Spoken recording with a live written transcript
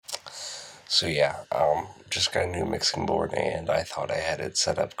So yeah, just got a new mixing board, and I thought I had it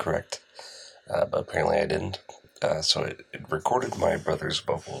set up correct, but apparently I didn't. So it recorded my brother's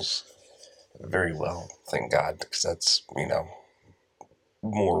vocals very well, thank God, because that's,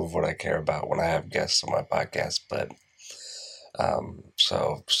 more of what I care about when I have guests on my podcast. But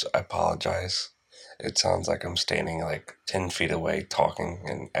so I apologize. It sounds like I'm standing like 10 feet away talking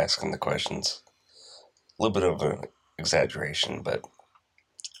and asking the questions. A little bit of an exaggeration, but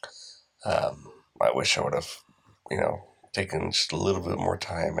I wish I would have, taken just a little bit more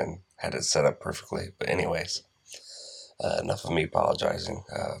time and had it set up perfectly. But anyways, enough of me apologizing.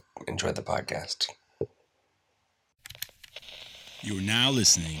 Enjoy the podcast. You are now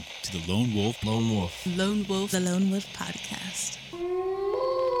listening to the Lone Wolf the Lone Wolf podcast.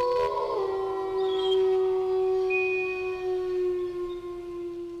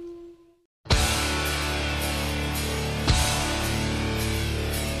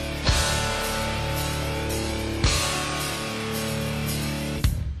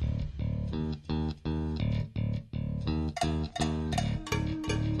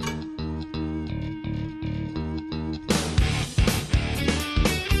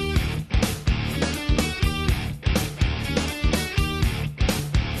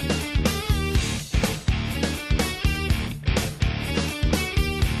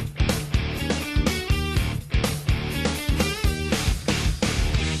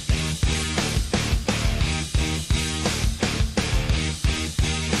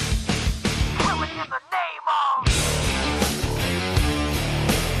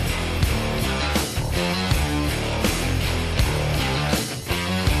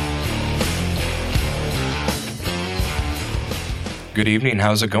 Good evening.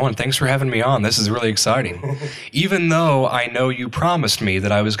 How's it going? Thanks for having me on. This is really exciting. Even though I know you promised me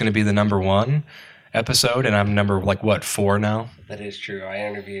that I was going to be the number one episode, and I'm number, 4 now? That is true. I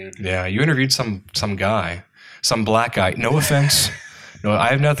interviewed... Yeah, you interviewed some guy, some black guy. No offense. No, I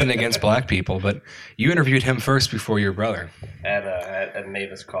have nothing against black people, but you interviewed him first before your brother. At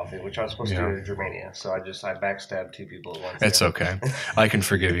Mavis Coffee, which I was supposed to do in Germania. So I backstabbed 2 people at once. It's okay. I can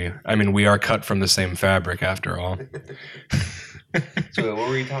forgive you. I mean, we are cut from the same fabric after all. So what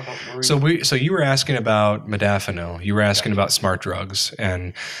were you talking about? So you were asking about modafinil. You were asking about smart drugs.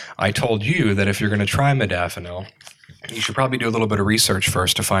 And I told you that if you're going to try modafinil, you should probably do a little bit of research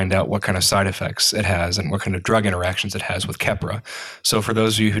first to find out what kind of side effects it has and what kind of drug interactions it has with Keppra. So for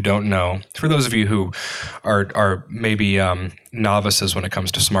those of you who don't know, for those of you who are maybe novices when it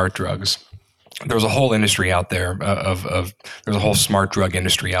comes to smart drugs, there's a whole industry out there there's a whole smart drug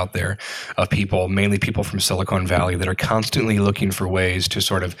industry out there of people, mainly people from Silicon Valley, that are constantly looking for ways to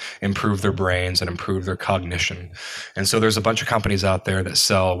sort of improve their brains and improve their cognition. And so there's a bunch of companies out there that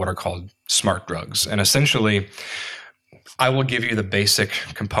sell what are called smart drugs. And essentially, I will give you the basic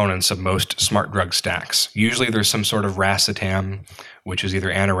components of most smart drug stacks. Usually there's some sort of racetam, which is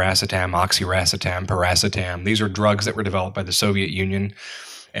either aniracetam, oxiracetam, piracetam. These are drugs that were developed by the Soviet Union.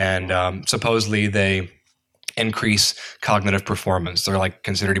 And supposedly they increase cognitive performance. They're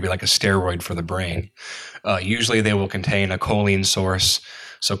considered to be like a steroid for the brain. Usually they will contain a choline source.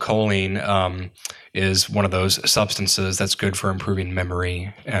 So choline is one of those substances that's good for improving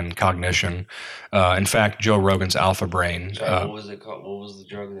memory and cognition. In fact, Joe Rogan's Alpha Brain. Sorry, what was it called? What was the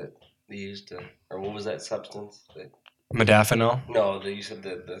drug that they used to, or what was that substance? Modafinil? No, you said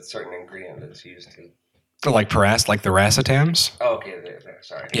the certain ingredient that's used to. Like the racetams. Oh, okay.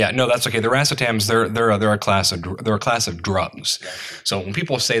 Sorry. Yeah, no, that's okay. The racetams, they're a class of drugs. Gotcha. So when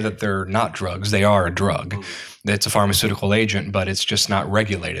people say that they're not drugs, they are a drug. Mm-hmm. It's a pharmaceutical agent, but it's just not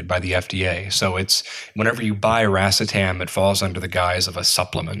regulated by the FDA. So it's whenever you buy racetam, it falls under the guise of a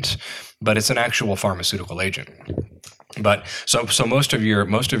supplement, but it's an actual pharmaceutical agent. But so most of your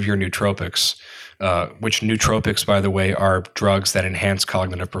nootropics, which nootropics, by the way, are drugs that enhance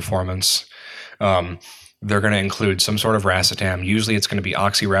cognitive performance. They're going to include some sort of racetam. Usually it's going to be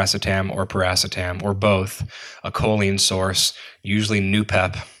oxiracetam or piracetam or both, a choline source, usually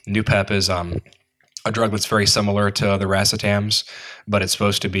Nupep. Nupep is a drug that's very similar to the racetams, but it's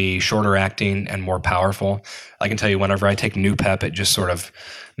supposed to be shorter acting and more powerful. I can tell you whenever I take Nupep, it just sort of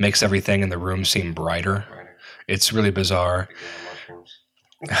makes everything in the room seem brighter. It's really bizarre.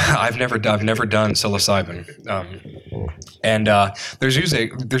 I've never done psilocybin, and there's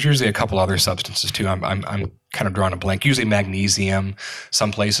usually a couple other substances too. I'm kind of drawing a blank. Usually magnesium.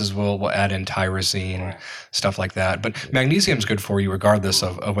 Some places will add in tyrosine, stuff like that. But magnesium is good for you regardless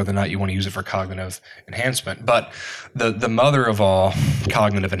of whether or not you want to use it for cognitive enhancement. But the mother of all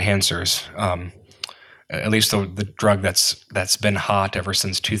cognitive enhancers, at least the drug that's been hot ever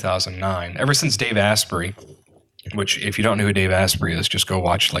since 2009, ever since Dave Asprey which if you don't know who Dave Asprey is, just go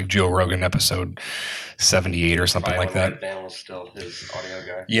watch like Joe Rogan episode 78 or something like that. Dan was still his audio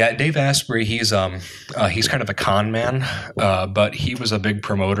guy. Yeah, Dave Asprey, he's kind of a con man, but he was a big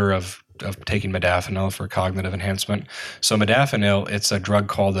promoter of taking modafinil for cognitive enhancement. So modafinil, it's a drug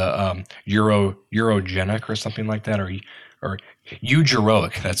called urogenic or something like that, or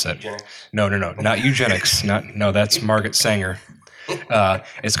eugeroic. That's it. Eugenics? No, not eugenics. That's Margaret Sanger.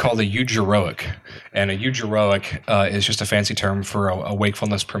 It's called a eugeroic, and a eugeroic is just a fancy term for a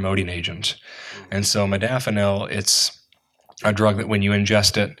wakefulness promoting agent. And so modafinil, it's a drug that when you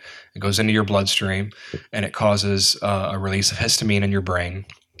ingest it, it goes into your bloodstream, and it causes a release of histamine in your brain.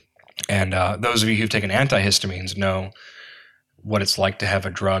 And those of you who've taken antihistamines know what it's like to have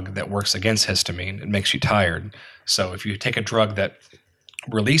a drug that works against histamine. It makes you tired. So if you take a drug that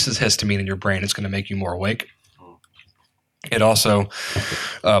releases histamine in your brain, it's going to make you more awake. It also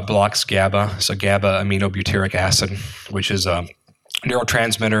blocks GABA, so GABA aminobutyric acid, which is a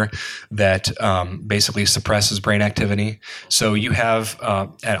neurotransmitter that basically suppresses brain activity. So you have,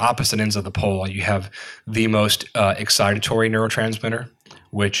 at opposite ends of the pole, you have the most excitatory neurotransmitter,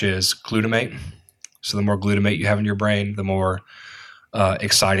 which is glutamate. So the more glutamate you have in your brain, the more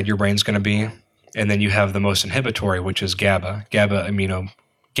excited your brain's going to be. And then you have the most inhibitory, which is gamma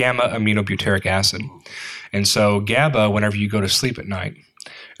aminobutyric acid. And so GABA, whenever you go to sleep at night,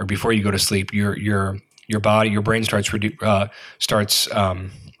 or before you go to sleep, your brain starts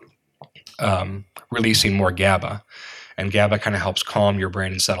releasing more GABA, and GABA kind of helps calm your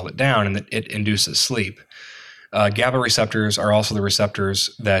brain and settle it down, and it induces sleep. GABA receptors are also the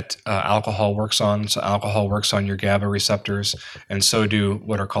receptors that alcohol works on. So alcohol works on your GABA receptors, and so do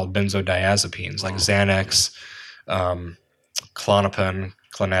what are called benzodiazepines, like Xanax, Klonopin,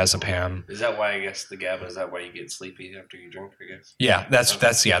 clonazepam. Is that why, I guess, the GABA, is that why you get sleepy after you drink, I guess? Yeah, that's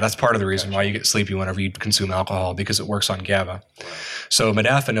part of the reason why you get sleepy whenever you consume alcohol, because it works on GABA. Wow. So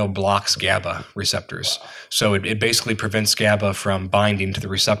modafinil blocks GABA receptors. Wow. So it basically prevents GABA from binding to the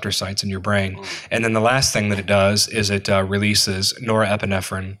receptor sites in your brain. And then the last thing that it does is it releases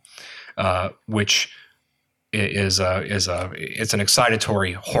norepinephrine, which it's an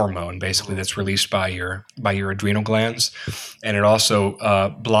excitatory hormone basically that's released by your adrenal glands, and it also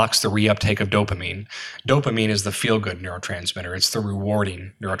blocks the reuptake of dopamine. Dopamine is the feel-good neurotransmitter. It's the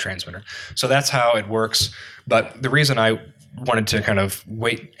rewarding neurotransmitter. So that's how it works. But the reason I wanted to kind of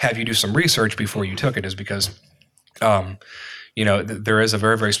have you do some research before you took it is because there is a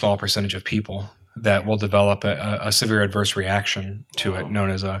very, very small percentage of people that will develop a severe adverse reaction to it, known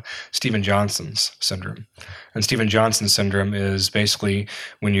as Stevens-Johnson's syndrome. And Stevens-Johnson syndrome is basically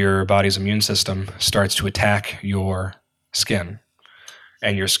when your body's immune system starts to attack your skin,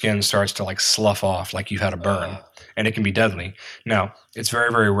 and your skin starts to like slough off like you've had a burn, and it can be deadly. Now, it's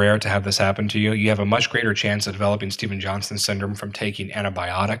very, very rare to have this happen to you. You have a much greater chance of developing Stevens-Johnson syndrome from taking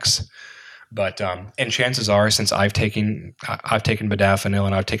antibiotics. But and chances are, since I've taken modafinil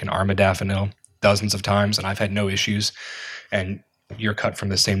and I've taken armodafinil dozens of times, and I've had no issues, and you're cut from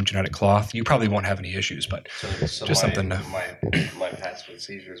the same genetic cloth, you probably won't have any issues. But so just something to my past with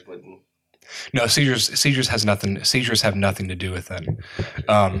seizures wouldn't. No, seizures have nothing to do with it.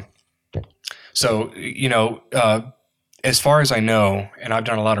 So as far as I know, and I've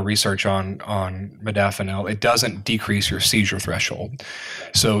done a lot of research on modafinil, it doesn't decrease your seizure threshold.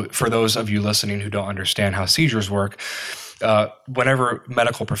 So for those of you listening who don't understand how seizures work, whenever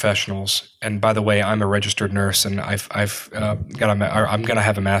medical professionals, and by the way, I'm a registered nurse, and I'm going to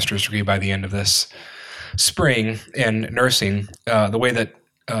have a master's degree by the end of this spring in nursing. The way that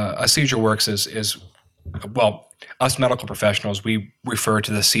a seizure works is us medical professionals, we refer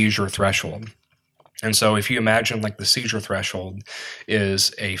to the seizure threshold. And so if you imagine like the seizure threshold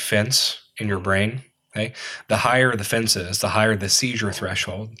is a fence in your brain, okay? The higher the fence is, the higher the seizure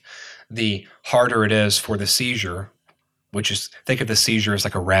threshold, the harder it is for the seizure, which is, think of the seizure as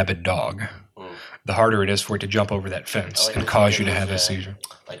like a rabid dog. The harder it is for it to jump over that fence and cause you to have a seizure.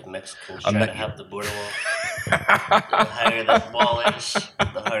 Like Mexico trying to have the border wall. The higher the wall is,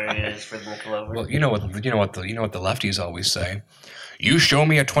 the harder it is for them to come over. Well, you know what the lefties always say. You show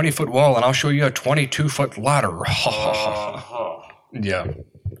me a 20-foot wall and I'll show you a 22-foot ladder. Yeah.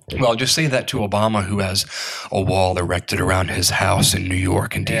 Well, just say that to Obama, who has a wall erected around his house in New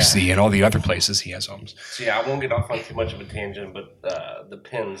York and D.C. and all the other places he has homes. So yeah, I won't get off on too much of a tangent, but the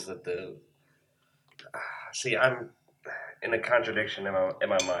pins that see, I'm in a contradiction in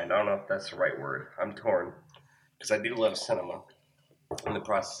my mind. I don't know if that's the right word. I'm torn because I do love cinema in the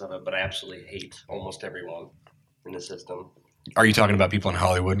process of it, but I absolutely hate almost everyone in the system. Are you talking about people in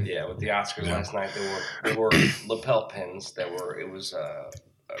Hollywood? Yeah, with the Oscars last night, there were lapel pins that were. It was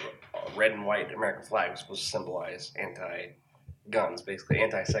red and white American flag was supposed to symbolize anti-guns, basically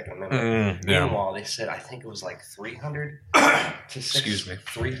anti-Second Amendment. Meanwhile, they said I think it was like 300 to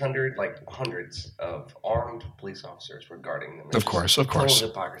 300, like hundreds of armed police officers were guarding them. Of course. Total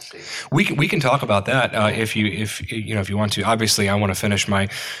hypocrisy. We can talk about that if you want to. Obviously, I want to finish my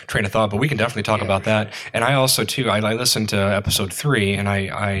train of thought, but we can definitely talk about that. Sure. And I also too, I listened to episode 3, and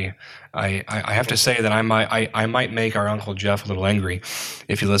I have to say that I might make our Uncle Jeff a little angry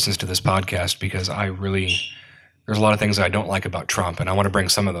if he listens to this podcast, because there's a lot of things I don't like about Trump, and I want to bring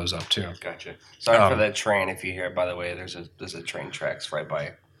some of those up too. Gotcha. Sorry for that train. If you hear it, by the way, there's a train tracks right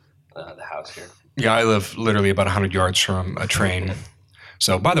by the house here. Yeah, I live literally about 100 yards from a train.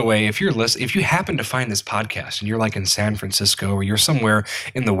 So, by the way, if you happen to find this podcast and you're like in San Francisco or you're somewhere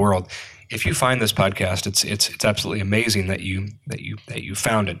in the world, if you find this podcast, it's absolutely amazing that you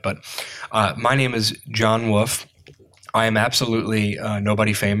found it. But my name is John Wooff. I am absolutely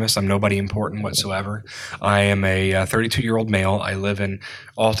nobody famous. I'm nobody important whatsoever. I am a 32-year-old male. I live in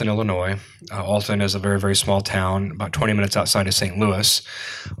Alton, Illinois. Alton is a very, very small town, about 20 minutes outside of St. Louis.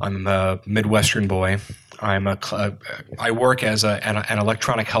 I'm a Midwestern boy. I work as an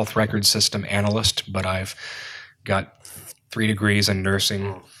electronic health record system analyst, but I've got 3 degrees in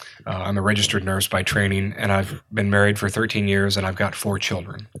nursing. I'm a registered nurse by training, and I've been married for 13 years, and I've got 4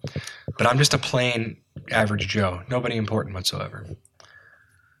 children. But I'm just a plain average Joe, nobody important whatsoever.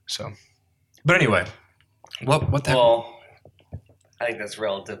 So, but anyway, what the? Well, I think that's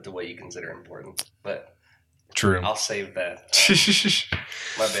relative to what you consider important, but true. I'll save that.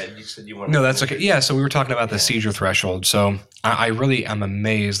 My bad. You said you wanted. No, that's okay. Yeah. So we were talking about the seizure threshold. So I really am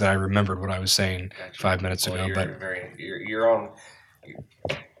amazed that I remembered what I was saying 5 minutes ago.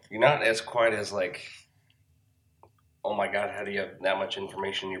 You're not as quite as like, oh my God, how do you have that much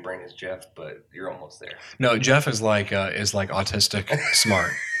information in your brain as Jeff? But you're almost there. No, Jeff is like autistic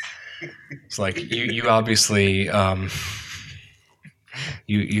smart. It's like you obviously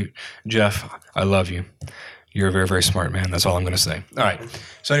you Jeff, I love you. You're a very, very smart man. That's all I'm going to say. All right.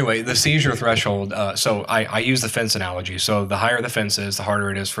 So anyway, the seizure threshold. So I use the fence analogy. So the higher the fence is, the harder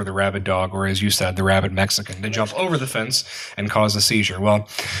it is for the rabid dog, or as you said, the rabid Mexican, to jump over the fence and cause a seizure. Well,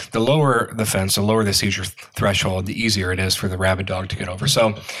 the lower the fence, the lower the seizure threshold, the easier it is for the rabid dog to get over.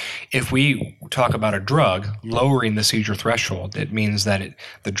 So if we talk about a drug lowering the seizure threshold, it means that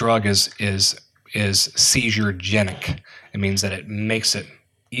the drug is seizure-genic. It means that it makes it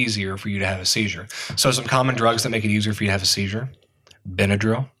easier for you to have a seizure. So some common drugs that make it easier for you to have a seizure: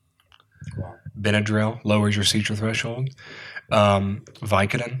 Benadryl. Benadryl lowers your seizure threshold.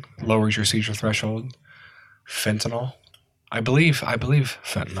 Vicodin lowers your seizure threshold. Fentanyl. I believe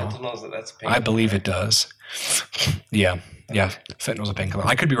fentanyl. That's I believe it does. Yeah. Fentanyl's a painkiller.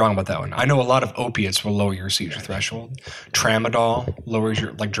 I could be wrong about that one. I know a lot of opiates will lower your seizure threshold. Tramadol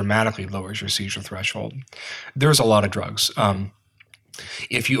dramatically lowers your seizure threshold. There's a lot of drugs.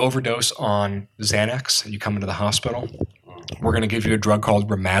 If you overdose on Xanax and you come into the hospital, we're going to give you a drug called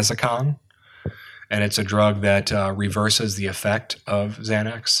Ramazicon, and it's a drug that reverses the effect of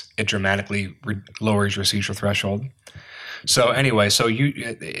Xanax. It dramatically lowers your seizure threshold. So anyway,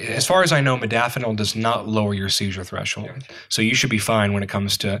 as far as I know, modafinil does not lower your seizure threshold. So you should be fine when it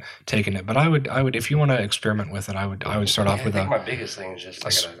comes to taking it. But I would, if you want to experiment with it, I would start off with my biggest thing is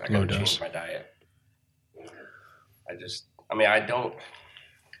just I gotta change my diet.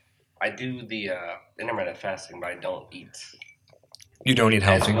 I do the intermittent fasting, but I don't eat. You don't eat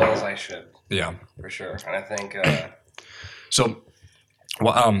healthy? As well as I should. Yeah. For sure. And I think...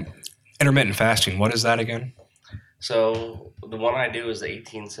 intermittent fasting, what is that again? So the one I do is the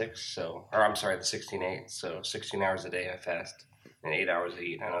 18-6, the 16-8. So 16 hours a day I fast and 8 hours I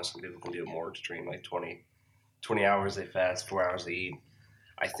eat. I know some people can do it more extreme, like 20 hours they fast, 4 hours they eat.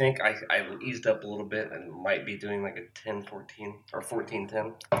 I think I eased up a little bit and might be doing like a 10-14 or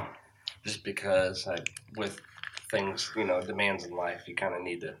 14-10, just because with things, demands in life, you kind of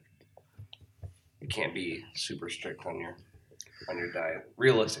need to. You can't be super strict on your diet,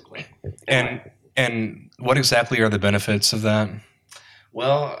 realistically. And what exactly are the benefits of that?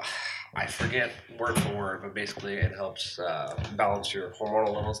 Well, I forget word for word, but basically it helps balance your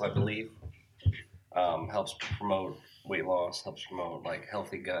hormonal levels, I believe. Helps promote weight loss, helps promote like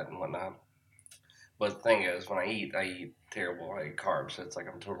healthy gut and whatnot. But the thing is, when I eat terrible. I eat carbs, so it's like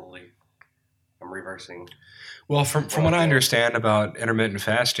I'm reversing. Well, from what I understand about intermittent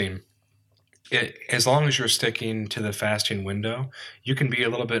fasting, as long as you're sticking to the fasting window, you can be a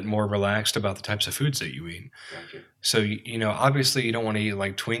little bit more relaxed about the types of foods that you eat. Gotcha. So, obviously you don't want to eat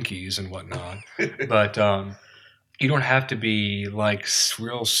like Twinkies and whatnot, but You don't have to be like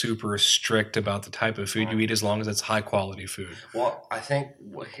real super strict about the type of food you eat as long as it's high quality food. Well, I think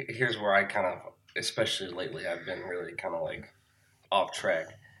here's where I kind of, especially lately, I've been really kind of like off track.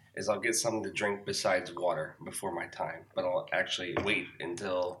 Is I'll get something to drink besides water before my time, but I'll actually wait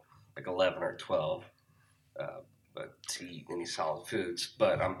until like 11 or 12 but to eat any solid foods.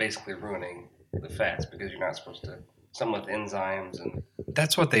 But I'm basically ruining the fats because you're not supposed to. Some with enzymes and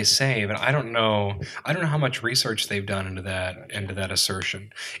that's what they say, but I don't know how much research they've done into that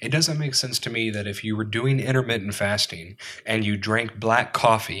assertion. It doesn't make sense to me that if you were doing intermittent fasting and you drank black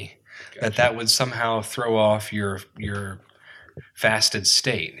coffee, that would somehow throw off your fasted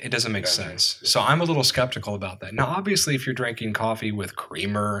state. It doesn't make sense. So I'm a little skeptical about that. Now, obviously, if you're drinking coffee with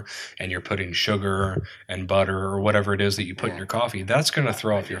creamer and you're putting sugar and butter or whatever it is that you put in your coffee, that's going to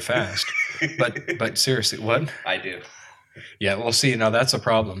throw off your fast. But seriously, what? I do. Yeah, well, see, now that's a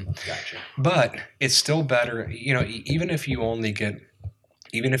problem. Gotcha. But it's still better, even if you only get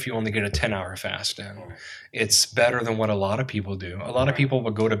a 10-hour fast in, it's better than what a lot of people do. A lot of people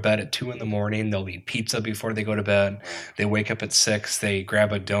will go to bed at 2 a.m. They'll eat pizza before they go to bed. They wake up at 6. They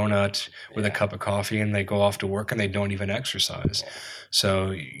grab a donut with a cup of coffee and they go off to work and they don't even exercise.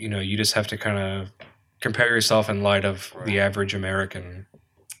 So, you just have to kind of compare yourself in light of the average American.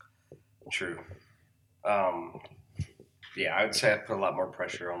 True. Yeah, I would say I put a lot more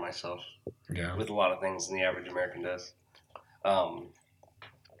pressure on myself with a lot of things than the average American does.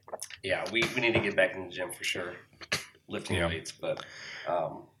 Yeah, we need to get back in the gym for sure, lifting weights. But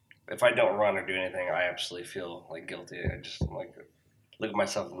if I don't run or do anything, I absolutely feel like guilty. I just like look at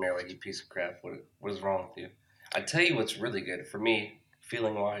myself in the mirror like, you piece of crap. What is wrong with you? I tell you what's really good for me,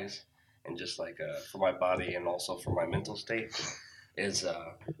 feeling wise, and just like for my body and also for my mental state, is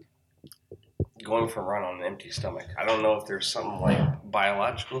going for a run on an empty stomach. I don't know if there's something like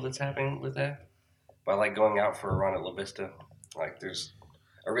biological that's happening with that, but I like going out for a run at La Vista. Like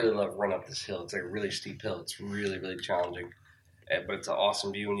I really love running up this hill. It's like a really steep hill. It's really, really challenging. But it's an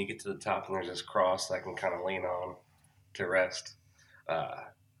awesome view when you get to the top and there's this cross that I can kind of lean on to rest.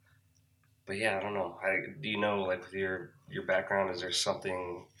 But yeah, I don't know. Do you know, like with your background, is there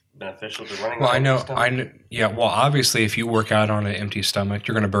something beneficial to running? Well, I know. Yeah. Well, obviously, if you work out on an empty stomach,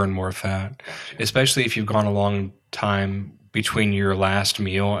 you're going to burn more fat, especially if you've gone a long time between your last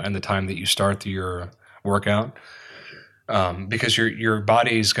meal and the time that you start your workout. Because your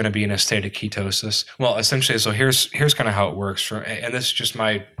body is going to be in a state of ketosis. Well, essentially, so here's kind of how it works. And this is just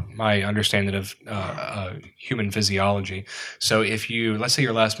my understanding of human physiology. So if let's say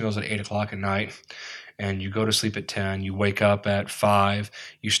your last meal is at 8 o'clock at night, and you go to sleep at 10, you wake up at 5,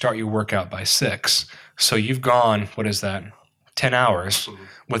 you start your workout by 6. So you've gone, 10 hours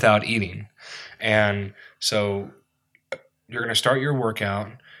without eating. And so you're going to start your workout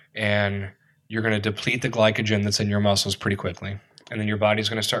and you're going to deplete the glycogen that's in your muscles pretty quickly. And then your body's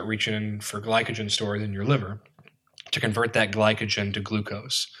going to start reaching in for glycogen stored in your liver to convert that glycogen to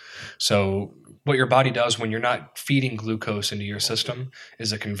glucose. So what your body does when you're not feeding glucose into your system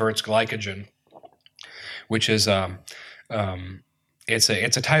is it converts glycogen, which is it's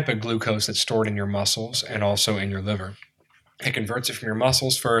a type of glucose that's stored in your muscles and also in your liver. It converts it from your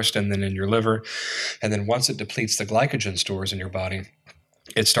muscles first and then in your liver. And then once it depletes the glycogen stores in your body,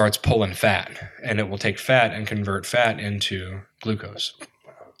 it starts pulling fat, and it will take fat and convert fat into glucose.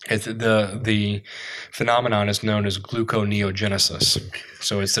 The phenomenon is known as gluconeogenesis.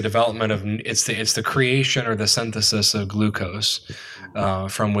 So it's the development of it's the creation or the synthesis of glucose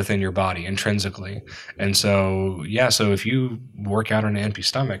from within your body intrinsically. And so so if you work out on an empty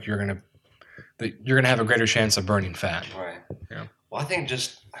stomach, you're gonna have a greater chance of burning fat. Right. Yeah. Well, I think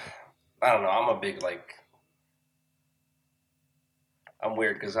I don't know. I'm a big I'm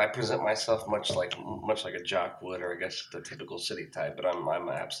weird because I present myself much like a jock would, or I guess the typical city type. But I'm an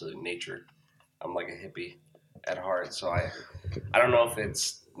absolute nature. I'm like a hippie at heart. So I don't know if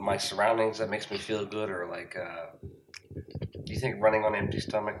it's my surroundings that makes me feel good, or like. Do you think running on an empty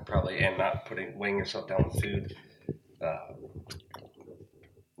stomach probably, and not weighing yourself down with food,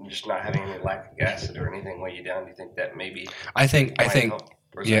 just not having any lactic acid or anything weigh you down? Do you think that maybe? I think.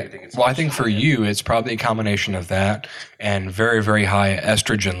 Yeah. Well, I think for you, it's probably a combination of that and very, very high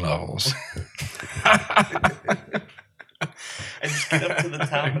estrogen levels. I just get up to the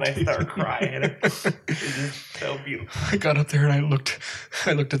top and I start crying. It's just so beautiful. I got up there and I looked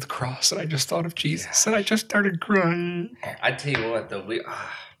at the cross and I just thought of Jesus and I just started crying. I tell you what, though,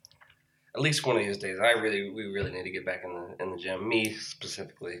 at least one of these days, we really need to get back in the gym. Me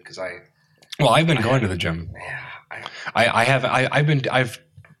specifically, because I've been going to the gym. Yeah, I've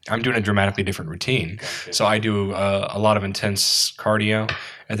I'm doing a dramatically different routine. Gotcha. So I do a lot of intense cardio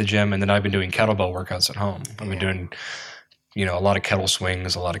at the gym, and then I've been doing kettlebell workouts at home. I've been doing, a lot of kettle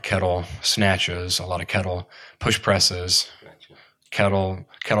swings, a lot of kettle snatches, a lot of kettle push presses,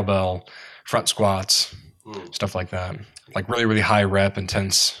 kettlebell front squats, stuff like that. Like really, really high rep,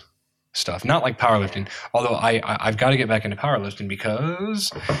 intense stuff. Not like powerlifting, although I've got to get back into powerlifting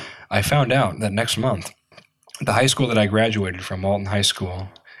because I found out that next month, the high school that I graduated from, Alton High School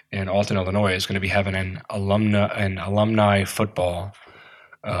in Alton, Illinois, is going to be having an alumni football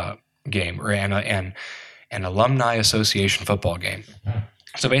game, or an alumni association football game.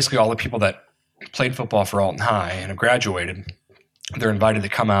 So basically, all the people that played football for Alton High and have graduated, they're invited to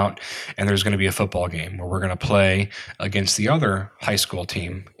come out, and there's going to be a football game where we're going to play against the other high school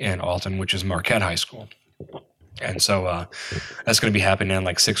team in Alton, which is Marquette High School. And so that's going to be happening in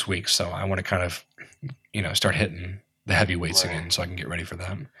like 6 weeks. So I want to kind of, start hitting the heavyweights again so I can get ready for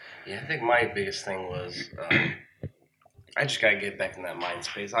that. Yeah, I think my biggest thing was I just got to get back in that mind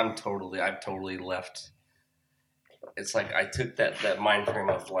space. I've totally left. It's like I took that mind frame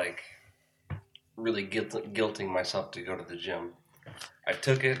of like really guilting myself to go to the gym. I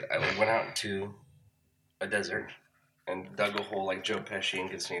took it, I went out to a desert and dug a hole like Joe Pesci in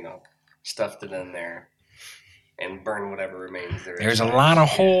Casino, stuffed it in there, and burned whatever remains there. There's a lot of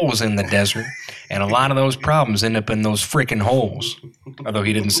holes in the desert, and a lot of those problems end up in those freaking holes. Although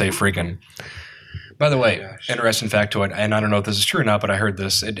he didn't say freaking. By the way, interesting factoid, and I don't know if this is true or not, but I heard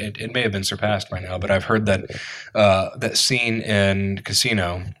this. It may have been surpassed by now, but I've heard that that scene in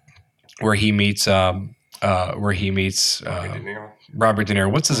Casino where he meets Robert De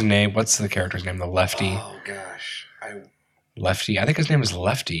Niro. What's his name? What's the character's name? The Lefty. Oh gosh, Lefty. I think his name is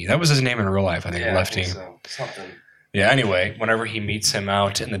Lefty. That was his name in real life. I think Lefty. I think so. Something. Yeah. Anyway, whenever he meets him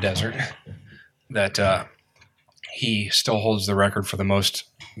out in the desert, that he still holds the record for the most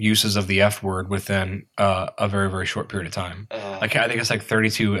uses of the F word within a very, very short period of time. I think it's like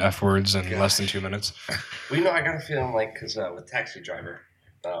 32 F words in less than 2 minutes. Well, I got a feeling like because with Taxi Driver.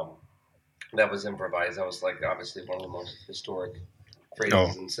 That was improvised. That was like obviously one of the most historic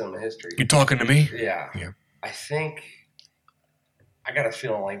phrases in cinema history. You talking to me? Yeah. I think I got a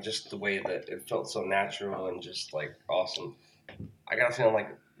feeling like just the way that it felt so natural and just like awesome. I got a feeling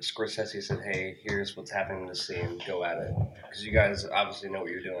like Scorsese said, "Hey, here's what's happening in the scene. Go at it," because you guys obviously know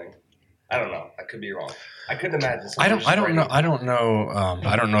what you're doing. I don't know. I could be wrong. I couldn't imagine. I don't know. I don't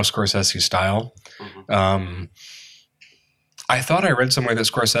know Scorsese's style. Mm-hmm. I thought I read somewhere that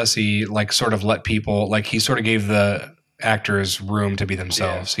Scorsese like sort of let people, like he sort of gave the actors room to be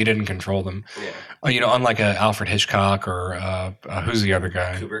themselves. Yeah. He didn't control them. Yeah. Unlike Alfred Hitchcock or who's the other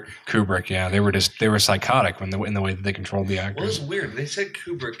guy? Kubrick. Yeah, they were psychotic in the way that they controlled the actors. Well, it's weird. They said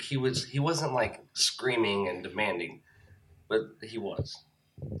Kubrick he wasn't like screaming and demanding, but he was.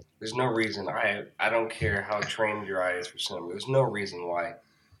 There's no reason. I don't care how trained your eye is for cinema. There's no reason why,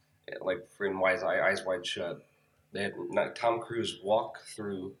 like for in Eyes Wide Shut. They had Tom Cruise walk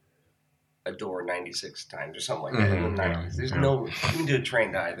through a door 96 times or something like that in the 90s. There's no, even to a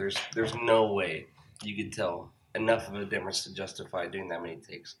trained eye, there's no way you could tell enough of a difference to justify doing that many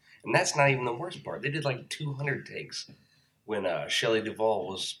takes. And that's not even the worst part. They did like 200 takes when Shelley Duvall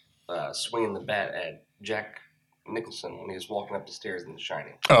was swinging the bat at Jack Nicholson when he was walking up the stairs in The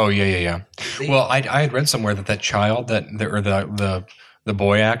Shining. Oh, yeah. Well, I had read somewhere that child, the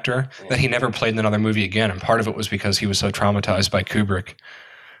boy actor, that he never played in another movie again. And part of it was because he was so traumatized by Kubrick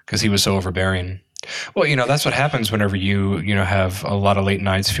because he was so overbearing. Well, that's what happens whenever you have a lot of late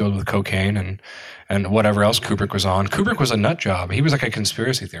nights filled with cocaine and whatever else Kubrick was on. Kubrick was a nut job. He was like a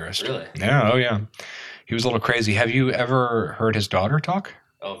conspiracy theorist. Really? Yeah. Oh, yeah. He was a little crazy. Have you ever heard his daughter talk?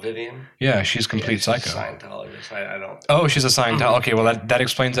 Oh, Vivian? Yeah, she's complete psycho. She's a Scientologist. I don't... Oh, she's a Scientologist. Okay, well, that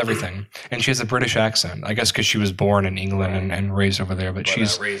explains everything. And she has a British accent. I guess because she was born in England and raised over there. But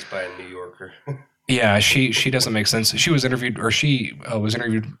she's... raised by a New Yorker. Yeah, she doesn't make sense. She was interviewed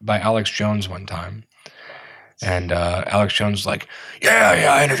by Alex Jones one time. And Alex Jones was like,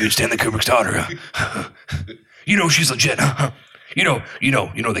 yeah, I interviewed Stanley Kubrick's daughter. She's legit.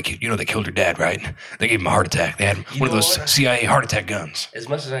 They killed her dad, right? They gave him a heart attack. They had one of those CIA heart attack guns. As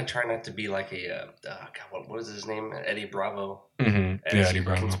much as I try not to be like what was his name? Eddie Bravo. Mm-hmm. Yeah, Eddie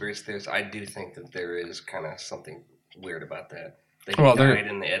Bravo. Conspiracy theorist. I do think that there is kind of something weird about that. They died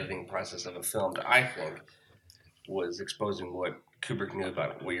in the editing process of a film that I think was exposing what Kubrick knew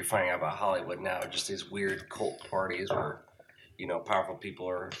about what you're finding out about Hollywood now. Just these weird cult parties where, powerful people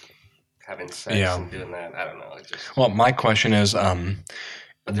are having sex and doing that. I don't know. Well, my question is, what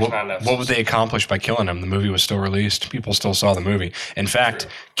would they accomplish by killing him? The movie was still released. People still saw the movie. In fact,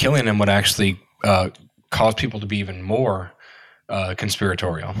 killing him would actually cause people to be even more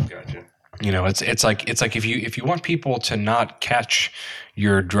conspiratorial. Gotcha. You know, it's like if you want people to not catch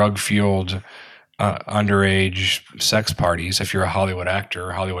your drug fueled underage sex parties, if you're a Hollywood actor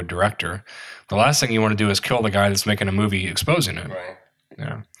or Hollywood director, the last thing you want to do is kill the guy that's making a movie exposing it. Right.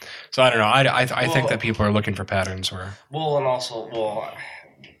 Yeah. So I don't know. I think that people are looking for patterns where. Well, and also,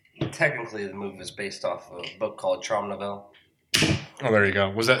 technically the movie is based off of a book called Traum Novel. Oh, there you go.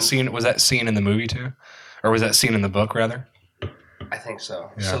 Was that scene in the movie too, or was that scene in the book rather? I think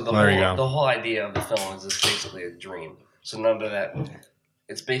so. Yeah, So the whole idea of the film is it's basically a dream. So none of that.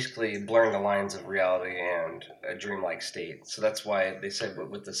 It's basically blurring the lines of reality and a dreamlike state. So that's why they said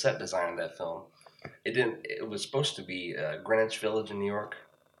with the set design of that film, it didn't. It was supposed to be Greenwich Village in New York,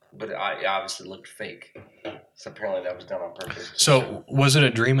 but it obviously looked fake. So apparently that was done on purpose. So was it a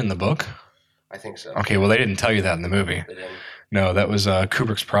dream in the book? I think so. Okay, well they didn't tell you that in the movie. They didn't. No, that was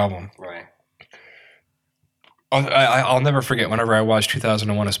Kubrick's problem. Right. I'll never forget whenever I watched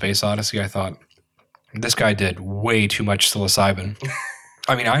 2001: A Space Odyssey, I thought this guy did way too much psilocybin.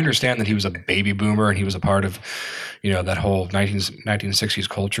 I mean, I understand that he was a baby boomer and he was a part of, that whole 1960s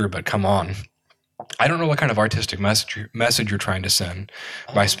culture, but come on. I don't know what kind of artistic message you're trying to send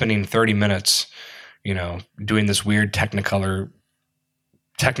by spending 30 minutes, doing this weird Technicolor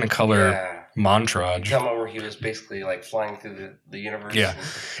montage. Tell me where he was basically like flying through the universe. Yeah.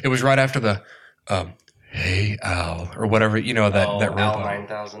 It was right after the Hey Al, or whatever, that robot. Al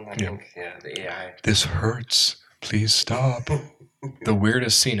 9000, I think. Yeah, the AI. This hurts. Please stop. The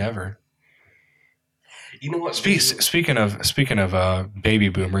weirdest scene ever. You know what? Speaking of baby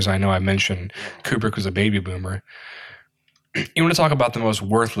boomers, I know I mentioned Kubrick was a baby boomer. You want to talk about the most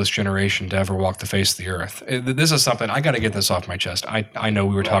worthless generation to ever walk the face of the earth? This is something I got to get this off my chest. I know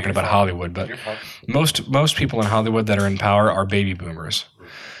we were talking about Hollywood, but most people in Hollywood that are in power are baby boomers.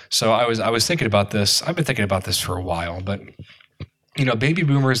 So I was thinking about this. I've been thinking about this for a while, but baby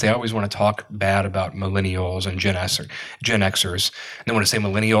boomers, they always want to talk bad about millennials and Gen Xers. And they want to say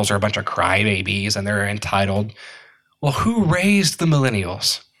millennials are a bunch of crybabies and they're entitled. Well, who raised the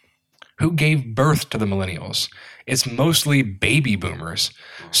millennials? Who gave birth to the millennials? It's mostly baby boomers.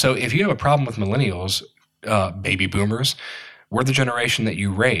 So if you have a problem with millennials, baby boomers, we're the generation that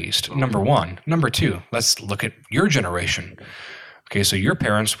you raised, number one. Number two, let's look at your generation. Okay, so your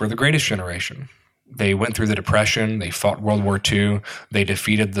parents were the greatest generation. They went through the Depression. They fought World War II. They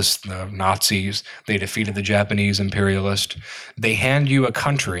defeated the Nazis. They defeated the Japanese imperialists. They hand you a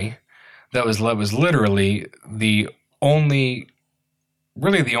country that was literally the only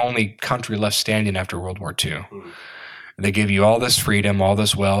country left standing after World War II. They give you all this freedom, all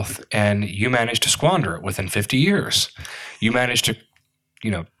this wealth, and you managed to squander it within 50 years. You managed to,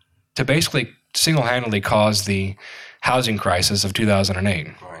 to basically single-handedly cause the housing crisis of 2008.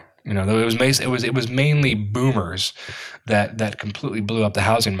 Right. It was mainly boomers that completely blew up the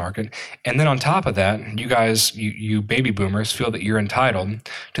housing market. And then on top of that, you guys, you baby boomers feel that you're entitled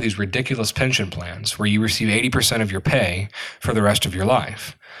to these ridiculous pension plans where you receive 80% of your pay for the rest of your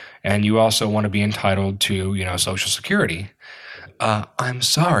life. And you also want to be entitled to, Social Security. I'm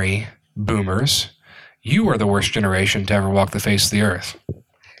sorry, boomers. You are the worst generation to ever walk the face of the earth.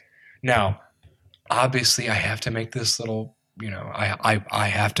 Now, obviously, I have to make this little, I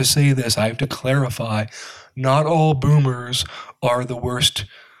have to say this. I have to clarify. Not all boomers are the worst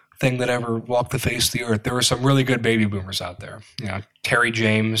thing that ever walked the face of the earth. There are some really good baby boomers out there. Terry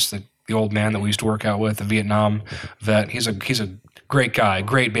James, the old man that we used to work out with, the Vietnam vet. He's a great guy,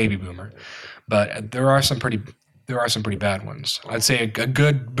 great baby boomer. But there are some pretty bad ones. I'd say a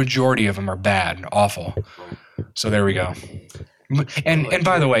good majority of them are bad and awful. So there we go. And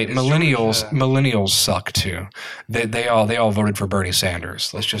by the way, millennials suck too. They all voted for Bernie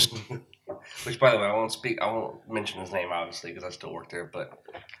Sanders. Let's just. Which, by the way, I won't mention his name obviously because I still work there. But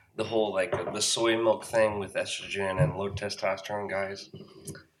the whole the soy milk thing with estrogen and low testosterone guys,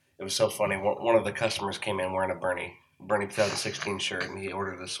 it was so funny. One of the customers came in wearing a Bernie 2016 shirt, and he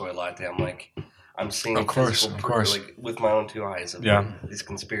ordered a soy latte. I'm like, I'm seeing of course, like with my own two eyes of these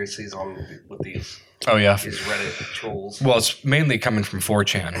conspiracies with these. Oh yeah, these Reddit trolls. Well, it's mainly coming from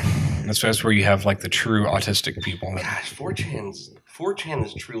 4chan. That's where you have like the true autistic people. Gosh, 4chan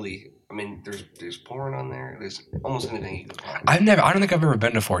is truly. I mean, there's porn on there. There's almost anything you can find. I don't think I've ever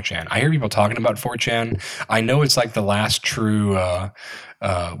been to 4chan. I hear people talking about 4chan. I know it's like the last true.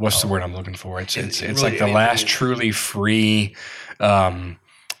 What's the word I'm looking for? It's really like the last truly free.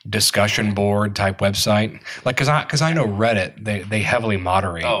 Discussion board type website, like because I know Reddit they heavily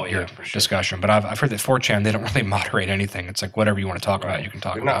moderate your discussion, but I've heard that 4chan they don't really moderate anything. It's like whatever you want to talk about, you can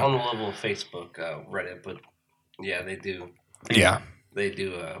talk about. Not on the level of Facebook, Reddit, but yeah, they do. Yeah, they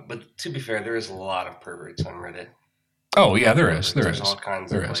do. But to be fair, there is a lot of perverts on Reddit. Oh yeah, there is. There's all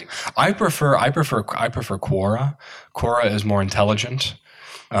kinds of like. I prefer Quora. Quora is more intelligent.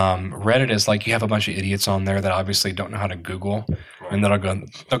 Reddit is like you have a bunch of idiots on there that obviously don't know how to Google, and they'll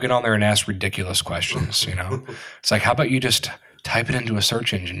get on there and ask ridiculous questions. It's like, how about you just type it into a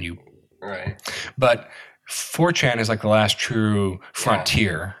search engine, you. Right. But 4chan is like the last true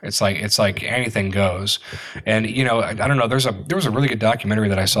frontier. Yeah. It's like anything goes, and I don't know. There was a really good documentary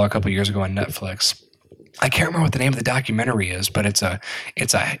that I saw a couple of years ago on Netflix. I can't remember what the name of the documentary is, but it's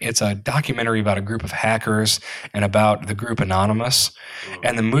a documentary about a group of hackers and about the group Anonymous.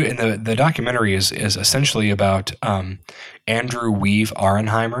 And the documentary is essentially about Andrew Weave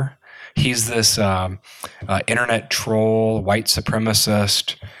Arenheimer. He's this internet troll, white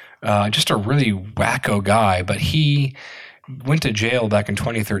supremacist, just a really wacko guy. But he went to jail back in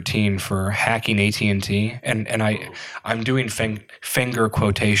 2013 for hacking AT&T, and I'm doing finger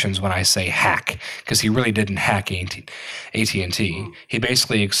quotations when I say hack, because he really didn't hack AT&T. He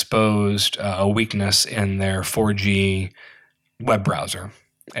basically exposed a weakness in their 4G web browser,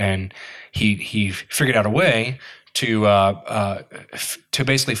 and he figured out a way to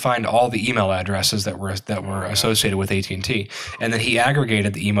basically find all the email addresses that were associated with AT&T, and then he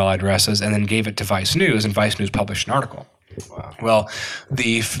aggregated the email addresses and then gave it to Vice News, and Vice News published an article. Wow. Well,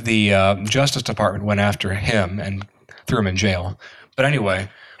 the Justice Department went after him and threw him in jail. But anyway,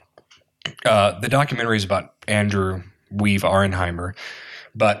 the documentary is about Andrew Weave Arenheimer.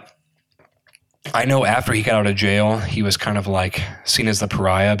 But I know after he got out of jail, he was kind of like seen as the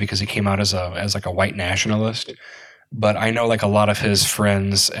pariah because he came out as like a white nationalist. But I know like a lot of his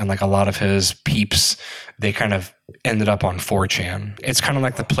friends and like a lot of his peeps, they kind of ended up on 4chan. It's kind of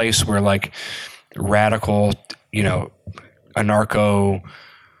like the place where like radical, anarcho,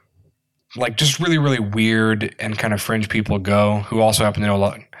 like just really, really weird and kind of fringe people go, who also happen to know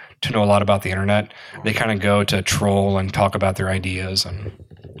a lot about the internet. They kind of go to troll and talk about their ideas. And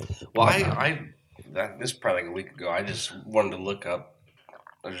well, this is probably like a week ago. I just wanted to look up.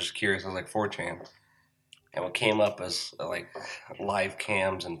 I was just curious. I was like 4chan, and what came up as like live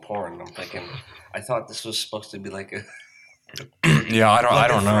cams and porn. I'm thinking, I thought this was supposed to be like a. Yeah, I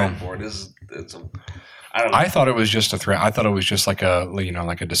don't know. Board. I thought it was just a thread. I thought it was just like a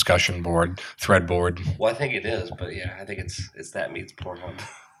like a discussion board, thread board. Well, I think it is, but yeah, I think it's that meets Pornhub.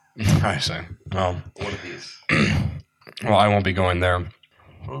 I see. Well, one of these. Well, I won't be going there.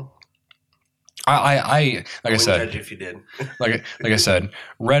 I like I said. Judge if you did. like I said,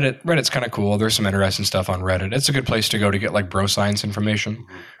 Reddit's kind of cool. There's some interesting stuff on Reddit. It's a good place to go to get like bro science information.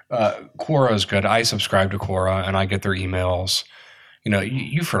 Quora is good. I subscribe to Quora and I get their emails.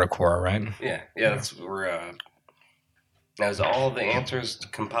 You've heard of Quora, right? Yeah. That's where. Now, is all the answers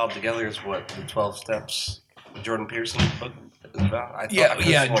compiled together? Is what the 12 steps Jordan Peterson's book is about?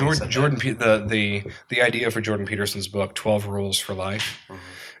 Jordan. The idea for Jordan Peterson's book, 12 Rules for Life,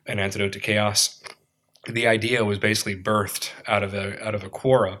 An Antidote to Chaos. The idea was basically birthed out of a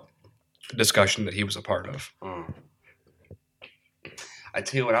Quora discussion that he was a part of. I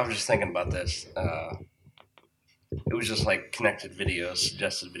tell you what, I was just thinking about this. It was just like connected videos,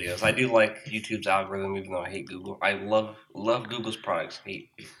 suggested videos. I do like YouTube's algorithm, even though I hate Google. I love Google's products. Hate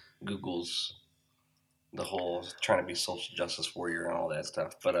Google's the whole trying to be social justice warrior and all that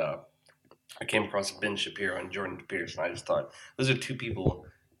stuff. But I came across Ben Shapiro and Jordan Peterson. I just thought those are two people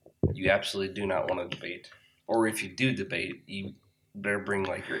you absolutely do not want to debate. Or if you do debate, you better bring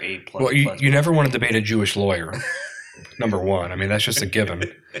like your A++. Well, you never want to debate a Jewish lawyer. Number one. I mean, that's just a given.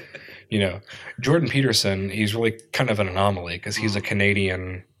 Jordan Peterson, he's really kind of an anomaly because he's a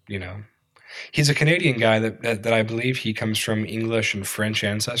Canadian, he's a Canadian guy that I believe he comes from English and French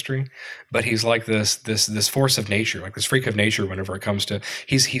ancestry, but he's like this force of nature, like this freak of nature whenever it comes to,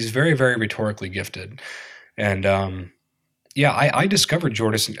 he's very, very rhetorically gifted. And, I discovered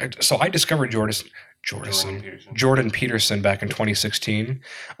Jordan Peterson back in 2016.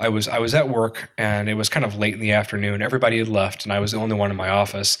 I was at work and it was kind of late in the afternoon. Everybody had left and I was the only one in my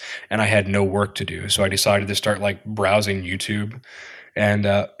office and I had no work to do. So I decided to start like browsing YouTube and,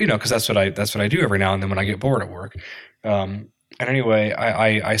 cause that's what I do every now and then when I get bored at work. And anyway,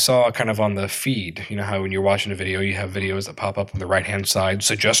 I saw kind of on the feed, how when you're watching a video, you have videos that pop up on the right-hand side,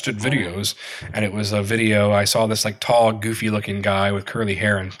 suggested videos. And it was a video. I saw this like tall, goofy looking guy with curly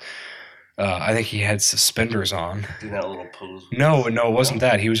hair and, I think he had suspenders on. Doing that little pose. No, it wasn't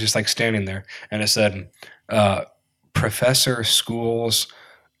that. He was just like standing there, and it said, "Professor School's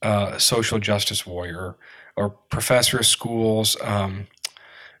social justice warrior," or "Professor School's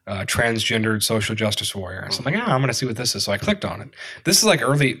transgendered social justice warrior. So I'm like, I'm going to see what this is. So I clicked on it. This is like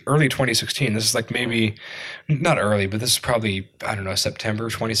early 2016. This is like maybe not early, but this is probably, I don't know, September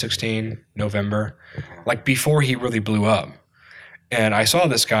 2016, November, like before he really blew up. And I saw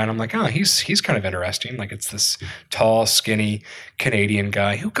this guy and I'm like, he's kind of interesting. Like it's this tall, skinny Canadian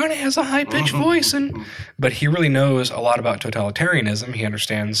guy who kind of has a high pitched voice, but he really knows a lot about totalitarianism. He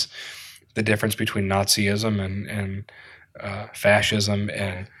understands the difference between Nazism and fascism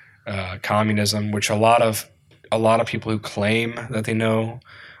and communism, which a lot of people who claim that they know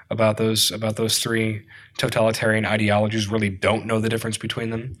about those three totalitarian ideologies really don't know the difference between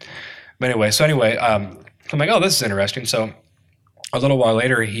them. But anyway, I'm like, oh, this is interesting. So a little while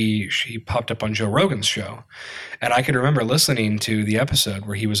later, he popped up on Joe Rogan's show, and I can remember listening to the episode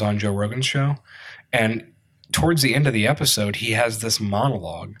where he was on Joe Rogan's show, and towards the end of the episode, he has this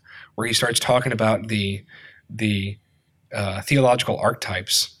monologue where he starts talking about the theological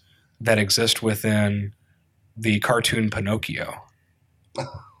archetypes that exist within the cartoon Pinocchio.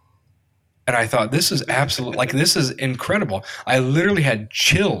 And I thought, this is absolute, like, this is incredible. I literally had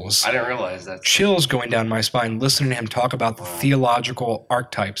chills. I didn't realize that. Chills going down my spine listening to him talk about the theological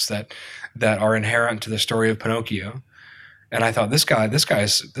archetypes that are inherent to the story of Pinocchio. And I thought, this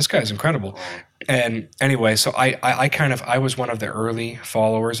guy's incredible. And anyway, so I was one of the early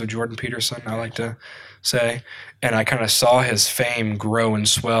followers of Jordan Peterson, I like to say. And I kind of saw his fame grow and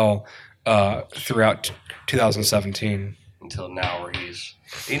swell throughout 2017. Until now, where he's,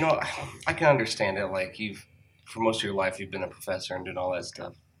 I can understand it. Like for most of your life, you've been a professor and doing all that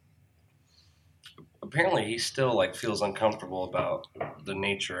stuff. Apparently, he still like feels uncomfortable about the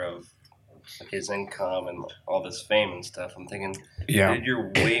nature of his income and all this fame and stuff. I'm thinking, dude,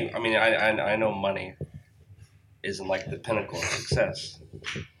 you're way. I mean, I know money isn't like the pinnacle of success.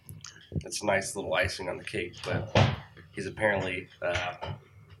 It's a nice little icing on the cake, but he's apparently.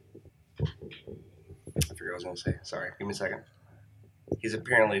 I forget what I was going to say. Sorry. Give me a second. He's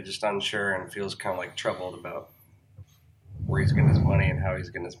apparently just unsure and feels kind of like troubled about where he's getting his money and how he's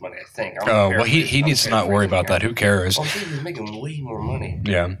getting his money, I think. He needs to not worry about that. Who cares? Well, he's making way more money.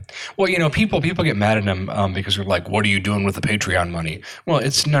 Yeah. Well, people get mad at him because they're like, what are you doing with the Patreon money? Well,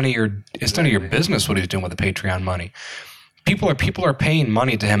 it's none of your business what he's doing with the Patreon money. People are paying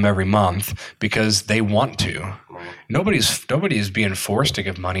money to him every month because they want to. Nobody's being forced to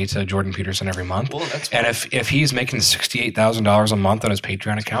give money to Jordan Peterson every month. Well, that's and if he's making $68,000 a month on his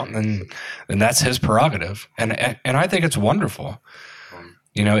Patreon account, then that's his prerogative. And I think it's wonderful.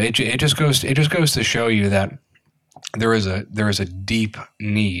 It just goes to show you that there is a deep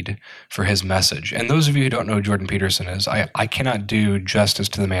need for his message. And those of you who don't know who Jordan Peterson is, I cannot do justice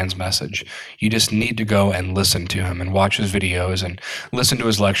to the man's message. You just need to go and listen to him and watch his videos and listen to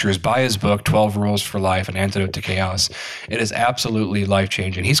his lectures, buy his book, 12 Rules for Life, An Antidote to Chaos. It is absolutely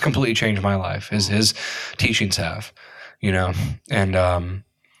life-changing. He's completely changed my life. His teachings have, and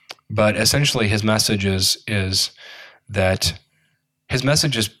but essentially his message is that his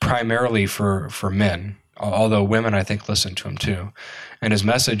message is primarily for men. Although women, I think, listen to him too. And his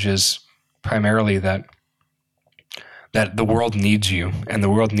message is primarily that the world needs you, and the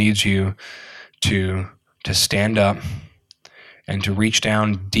world needs you to stand up and to reach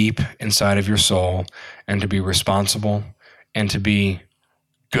down deep inside of your soul and to be responsible and to be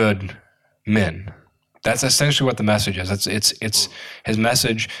good men. That's essentially what the message is. It's his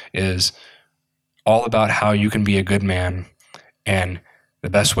message is all about how you can be a good man, and the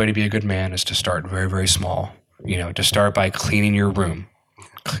best way to be a good man is to start very, very small. To start by cleaning your room.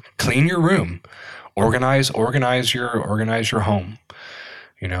 Clean your room. Organize your home.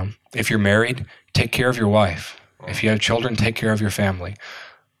 If you're married, take care of your wife. If you have children, take care of your family.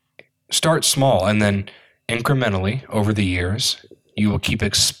 Start small, and then incrementally over the years, you will keep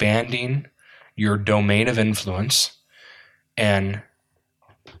expanding your domain of influence. And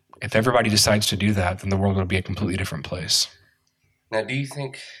if everybody decides to do that, then the world will be a completely different place. Now, do you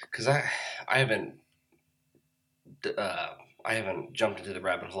think? Because I haven't jumped into the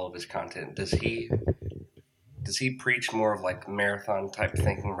rabbit hole of his content. Does he preach more of like marathon type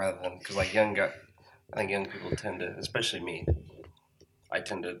thinking rather than, because like I think young people tend to, especially me, I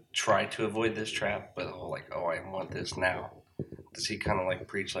tend to try to avoid this trap, but I want this now. Does he kind of like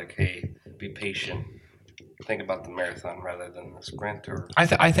preach like, hey, be patient? Think about the marathon rather than the sprint, or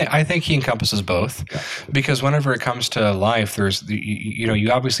I think he encompasses both. Gotcha. Because whenever it comes to life, there's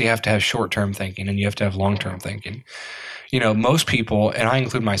you obviously have to have short-term thinking and you have to have long-term thinking. Most people, and I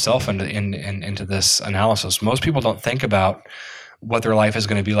include myself into this analysis, most people don't think about what their life is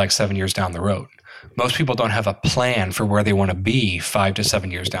going to be like 7 years down the road. Most people don't have a plan for where they want to be 5 to 7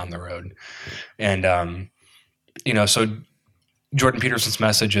 years down the road, and so Jordan Peterson's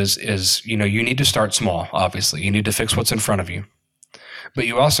message is, you need to start small, obviously. You need to fix what's in front of you. But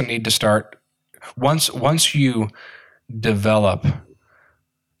you also need to start, once you develop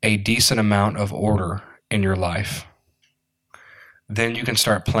a decent amount of order in your life, then you can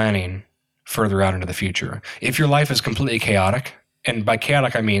start planning further out into the future. If your life is completely chaotic, and by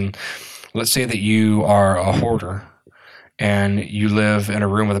chaotic I mean, let's say that you are a hoarder and you live in a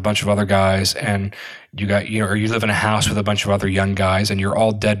room with a bunch of other guys, and or you live in a house with a bunch of other young guys, and you're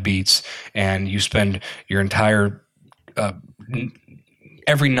all deadbeats, and you spend your entire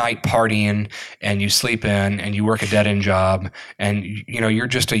every night partying, and you sleep in, and you work a dead-end job, and you're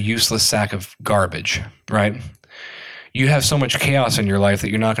just a useless sack of garbage, right? You have so much chaos in your life that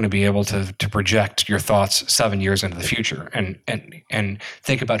you're not going to be able to project your thoughts 7 years into the future and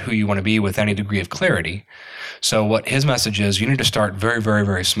think about who you want to be with any degree of clarity. So what his message is, you need to start very, very,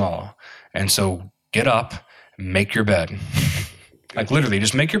 very small. And so get up, make your bed. Like literally,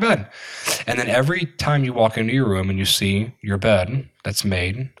 just make your bed. And then every time you walk into your room and you see your bed that's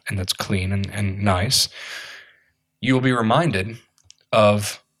made and that's clean and nice, you will be reminded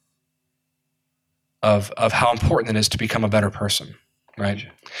of how important it is to become a better person, right?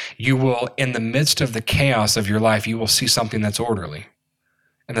 You will, in the midst of the chaos of your life, you will see something that's orderly.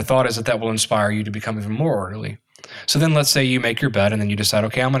 And the thought is that will inspire you to become even more orderly. So then let's say you make your bed and then you decide,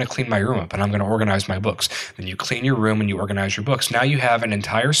 okay, I'm going to clean my room up and I'm going to organize my books. Then you clean your room and you organize your books. Now you have an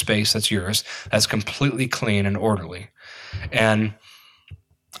entire space that's yours that's completely clean and orderly. And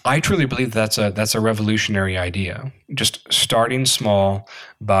I truly believe that's a revolutionary idea. Just starting small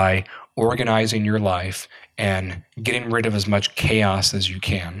by organizing your life and getting rid of as much chaos as you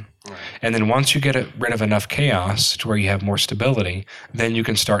can. Right. And then once you get rid of enough chaos to where you have more stability, then you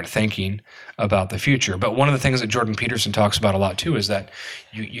can start thinking about the future. But one of the things that Jordan Peterson talks about a lot too is that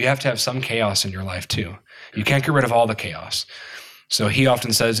you have to have some chaos in your life too. You can't get rid of all the chaos. So he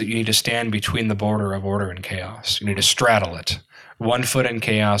often says that you need to stand between the border of order and chaos. You need to straddle it. 1 foot in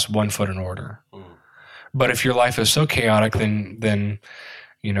chaos, 1 foot in order. But if your life is so chaotic, then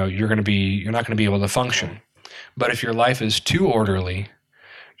you're not going to be able to function. But if your life is too orderly,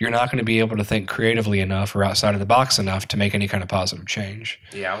 you're not going to be able to think creatively enough or outside of the box enough to make any kind of positive change.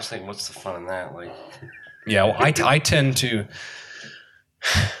 Yeah, I was thinking, what's the fun in that? Yeah, well, I tend to.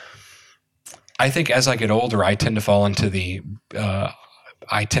 I think as I get older, I tend to fall into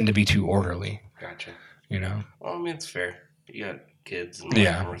I tend to be too orderly. Gotcha. Well, I mean, it's fair. You got kids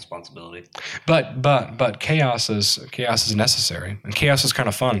and responsibility. But chaos is necessary, and chaos is kind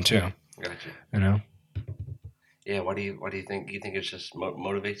of fun too. Gotcha. Yeah. What do you think? You think it just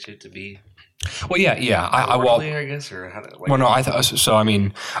motivates you to be? Well, yeah. I guess, or how? Well, no. I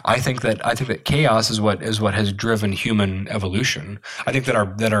think that chaos is what has driven human evolution. I think that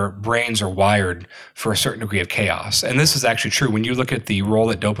our brains are wired for a certain degree of chaos, and this is actually true. When you look at the role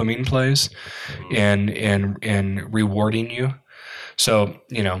that dopamine plays in rewarding you. So,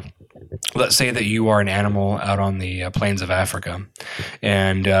 let's say that you are an animal out on the plains of Africa,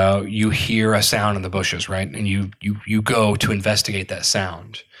 and you hear a sound in the bushes, right? And you go to investigate that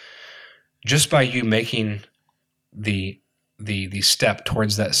sound. Just by you making the step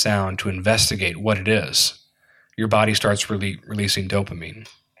towards that sound to investigate what it is, your body starts releasing dopamine,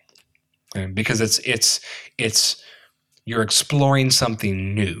 and because it's you're exploring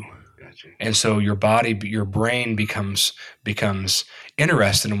something new. And so your brain becomes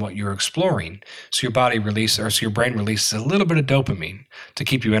interested in what you're exploring. So your brain releases a little bit of dopamine to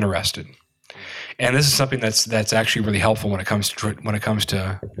keep you interested. And this is something that's actually really helpful when it comes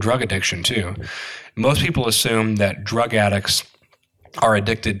to drug addiction too. Most people assume that drug addicts are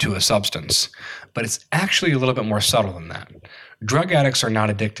addicted to a substance, but it's actually a little bit more subtle than that. Drug addicts are not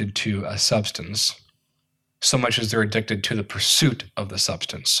addicted to a substance so much as they're addicted to the pursuit of the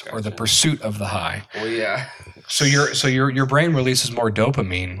substance or the pursuit of the high. Well, yeah. So your brain releases more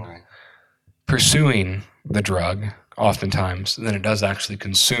dopamine pursuing the drug oftentimes than it does actually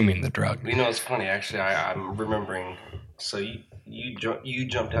consuming the drug. It's funny. Actually, I'm remembering. So you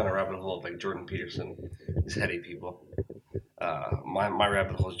jumped down a rabbit hole of like Jordan Peterson, these heady people. My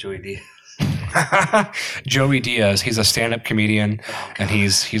rabbit hole is Joey Diaz. Joey Diaz, he's a stand-up comedian, and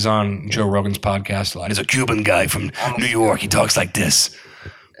he's on Joe Rogan's podcast a lot. He's a Cuban guy from New York. He talks like this.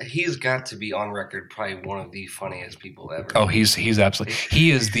 He's got to be on record probably one of the funniest people ever. Oh, he's absolutely.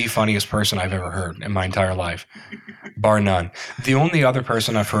 He is the funniest person I've ever heard in my entire life, bar none. The only other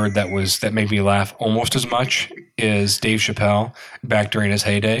person I've heard that made me laugh almost as much is Dave Chappelle back during his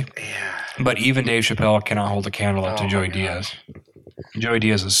heyday. Yeah. But even Dave Chappelle cannot hold a candle up to Joey Diaz. Joey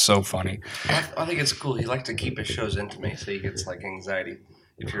Diaz is so funny. I think it's cool. He likes to keep his shows intimate, so he gets like anxiety.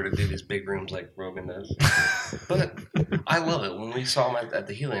 if you were to do these big rooms like Rogan does. But I love it. When we saw him at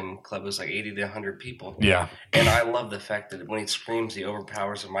the Helium Club, it was like 80 to 100 people. Yeah. And I love the fact that when he screams, he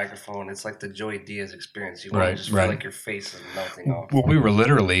overpowers the microphone. It's like the Joey Diaz experience. You want to just feel like your face is melting off. Well, we were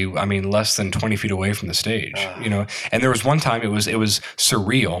literally, less than 20 feet away from the stage, And there was one time it was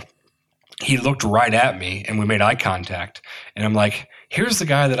surreal. He looked right at me, and we made eye contact. And I'm like, here's the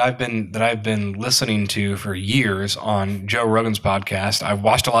guy that I've been listening to for years on Joe Rogan's podcast. I've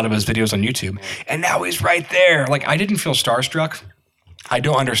watched a lot of his videos on YouTube, and now he's right there. Like, I didn't feel starstruck. I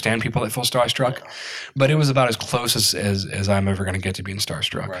don't understand people that feel starstruck, but it was about as close as I'm ever going to get to being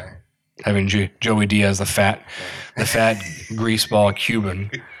starstruck. Right. Having Joey Diaz, the fat greaseball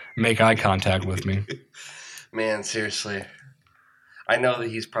Cuban, make eye contact with me. Man, seriously. I know that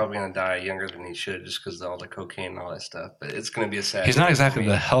he's probably going to die younger than he should just because of all the cocaine and all that stuff, but it's going to be a sad day. He's not exactly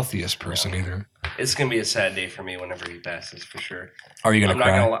the healthiest person either. It's going to be a sad day for me whenever he passes, for sure. Are you going to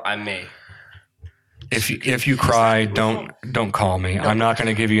cry? I'm not going to I may. If you cry, don't call me. No. I'm not going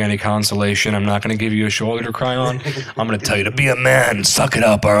to give you any consolation. I'm not going to give you a shoulder to cry on. I'm going to tell you to be a man. Suck it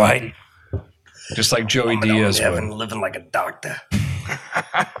up, all right? Just like Joey Diaz would. Living like a doctor.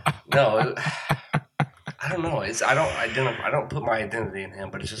 No, I don't know. I don't put my identity in him,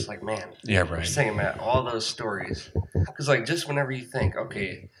 but it's just like, man. Yeah, right. Just thinking about all those stories, because like just whenever you think,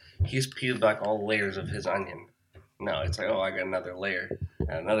 okay, he's peeled back all the layers of his onion. No, it's like, oh, I got another layer,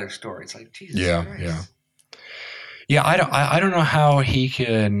 another story. It's like, Jesus Christ. Yeah. I don't know how he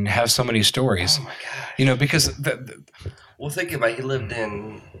can have so many stories. Oh my gosh. Because well, think about it. He lived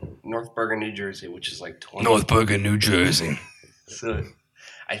in North Bergen, New Jersey, which is like 20. North Bergen, New Jersey. So,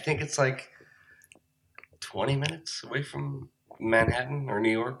 I think it's like 20 minutes away from Manhattan or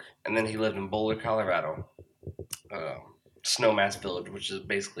New York, and then he lived in Boulder, Colorado, Snowmass Village, which is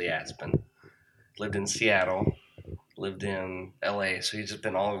basically Aspen. Lived in Seattle. Lived in LA, so he's just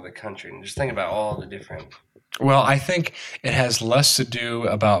been all over the country. And just think about all the different... Well, I think it has less to do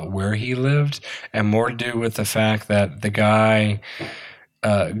about where he lived and more to do with the fact that the guy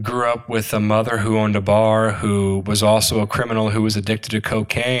grew up with a mother who owned a bar, who was also a criminal, who was addicted to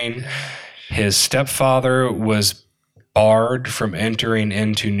cocaine. His stepfather was barred from entering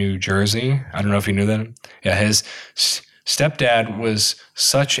into New Jersey. I don't know if you knew that. Yeah, his stepdad was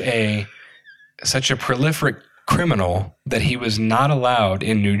such a prolific criminal that he was not allowed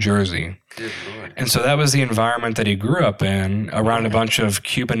in New Jersey. Good Lord. And so that was the environment that he grew up in, around a bunch of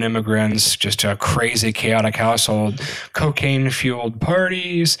Cuban immigrants, just a crazy, chaotic household, cocaine-fueled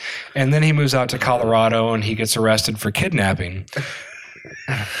parties, and then he moves out to Colorado and he gets arrested for kidnapping.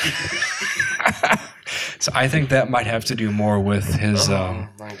 So I think that might have to do more with his my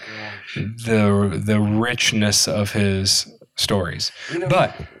gosh. the richness of his stories.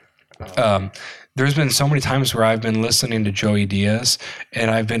 But there's been so many times where I've been listening to Joey Diaz and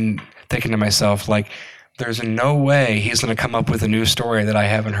I've been thinking to myself, like, there's no way he's going to come up with a new story that I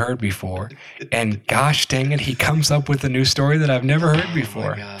haven't heard before. And gosh dang it, he comes up with a new story that I've never heard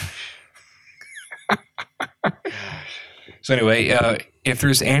before. Oh my gosh. So anyway, if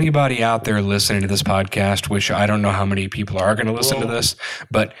there's anybody out there listening to this podcast, which I don't know how many people are going to listen to this,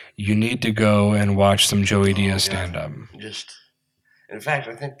 but you need to go and watch some Joey Diaz stand-up. In fact,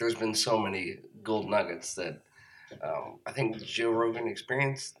 I think there's been so many gold nuggets that I think the Joe Rogan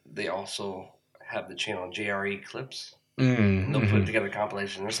Experience, they also have the channel JRE Clips. Mm-hmm. They'll put together a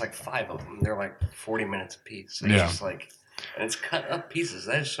compilation. There's like 5 of them. They're like 40 minutes a piece. It's just like, and it's cut up pieces.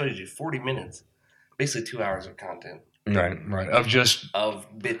 That just shows you 40 minutes. Basically 2 hours of content. Right. Of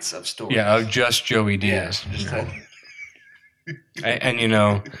bits of stories. Yeah, of just Joey Diaz.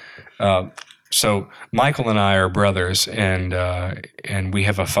 And so Michael and I are brothers, and we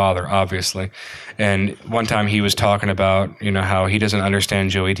have a father, obviously. And one time he was talking about, how he doesn't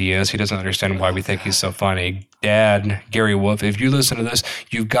understand Joey Diaz. He doesn't understand why we think he's so funny. Dad, Gary Wooff, if you listen to this,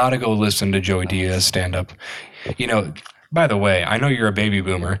 you've got to go listen to Joey Diaz stand up. By the way, I know you're a baby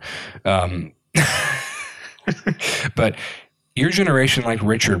boomer, but your generation like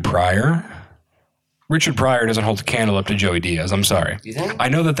Richard Pryor. Richard Pryor doesn't hold a candle up to Joey Diaz. I'm sorry. You think? I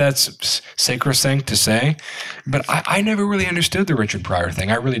know that that's sacrosanct to say, but I never really understood the Richard Pryor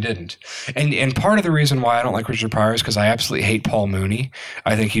thing. I really didn't. And part of the reason why I don't like Richard Pryor is because I absolutely hate Paul Mooney.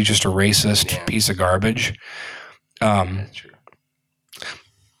 I think he's just a racist piece of garbage. That's true.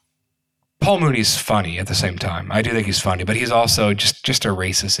 Paul Mooney's funny at the same time. I do think he's funny, but he's also just a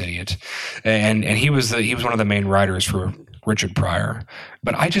racist idiot. And he was one of the main writers for Richard Pryor.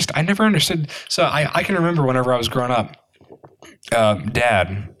 But I never understood. So I can remember whenever I was growing up,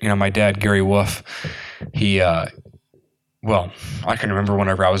 Dad, my dad, Gary Wooff, Well, I can remember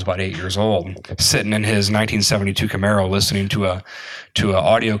whenever I was about 8 years old, sitting in his 1972 Camaro, listening to a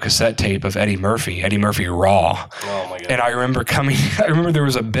audio cassette tape of Eddie Murphy Raw. Oh my God. And I remember there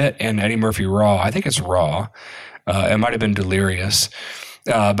was a bit in Eddie Murphy Raw. I think it's Raw. It might have been Delirious,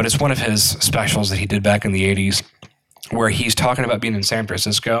 but it's one of his specials that he did back in the 80s, where he's talking about being in San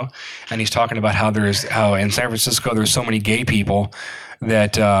Francisco, and he's talking about how in San Francisco there's so many gay people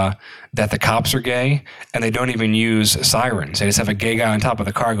that the cops are gay, and they don't even use sirens. They just have a gay guy on top of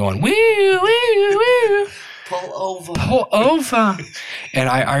the car going, woo, woo, woo. Pull over. And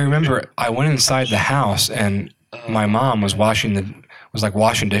I remember I went inside the house, and my mom was washing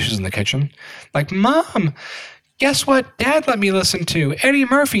dishes in the kitchen. Like, Mom, guess what Dad let me listen to? Eddie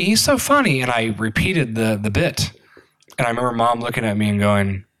Murphy, he's so funny. And I repeated the bit. And I remember Mom looking at me and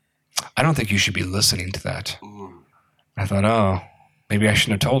going, I don't think you should be listening to that. I thought, oh, maybe I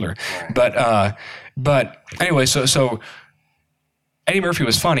shouldn't have told her. Right. But anyway, so Eddie Murphy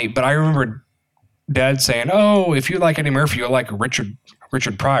was funny, but I remember Dad saying, oh, if you like Eddie Murphy, you'll like Richard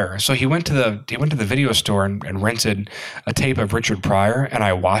Pryor. So he went to the video store and rented a tape of Richard Pryor, and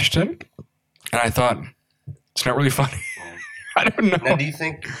I watched it, and I thought, it's not really funny. I don't know. Now, do you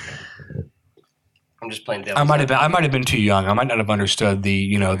think... I'm just playing devil's I might have been too young. I might not have understood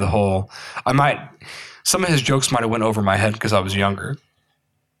the whole... Some of his jokes might have went over my head because I was younger.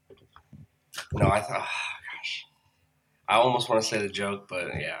 No, I thought, gosh. I almost want to say the joke, but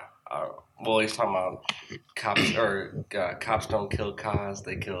yeah. Well, he's talking about cops don't kill cause,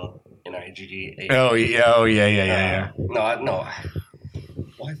 they kill NIGGA. Oh yeah. No.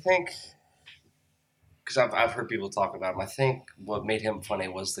 Well, I think, because I've heard people talk about him, I think what made him funny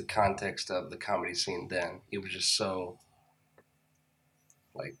was the context of the comedy scene then. He was just so,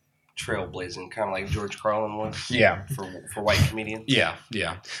 like, trailblazing, kind of like George Carlin was. Yeah. For white comedians. Yeah.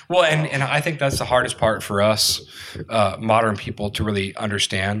 Well, and I think that's the hardest part for us modern people to really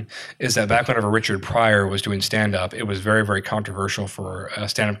understand is that back whenever Richard Pryor was doing stand-up, it was very, very controversial for a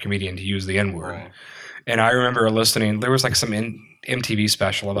stand-up comedian to use the N-word. Right. And I remember listening, there was like some MTV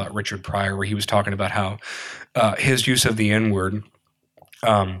special about Richard Pryor where he was talking about how his use of the N-word,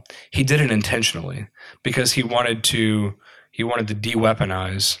 he did it intentionally because he wanted to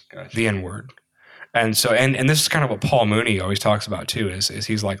de-weaponize the N-word. And so, and this is kind of what Paul Mooney always talks about too, is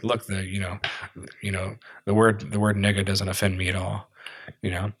he's like, look, the word nigga doesn't offend me at all.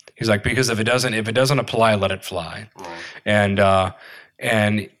 He's like, because if it doesn't apply, let it fly. Right.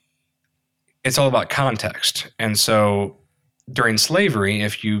 And it's all about context. And so during slavery,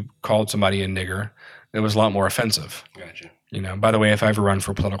 if you called somebody a nigger, it was a lot more offensive. Gotcha. By the way, if I ever run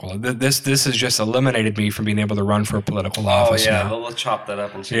for political, this has just eliminated me from being able to run for a political office. Oh yeah, now. We'll chop that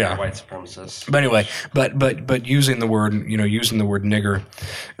up and say you're white supremacist. But anyway, but using the word nigger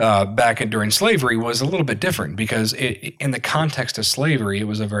during slavery was a little bit different because in the context of slavery, it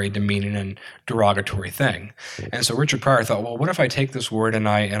was a very demeaning and derogatory thing. And so Richard Pryor thought, well, what if I take this word and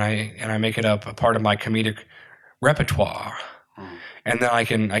I make it up a part of my comedic repertoire, and then I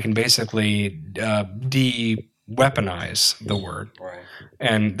can basically weaponize the word. Right.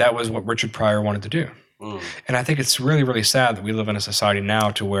 And that was what Richard Pryor wanted to do. And I think it's really, really sad that we live in a society now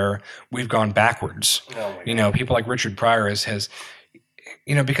to where we've gone backwards. People like Richard Pryor has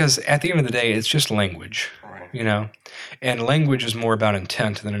because at the end of the day, it's just language, right. And language is more about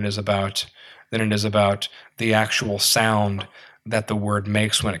intent than it is about the actual sound that the word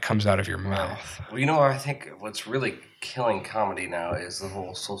makes when it comes out of your mouth. Well, I think what's really killing comedy now is the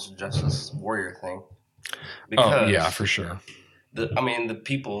whole social justice warrior thing. Because yeah, for sure. The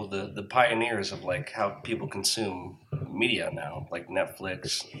people, the pioneers of like how people consume media now, like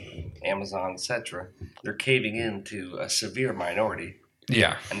Netflix, Amazon, etc., they're caving into a severe minority.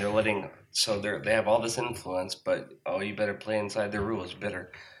 Yeah, and they have all this influence, but you better play inside their rules. You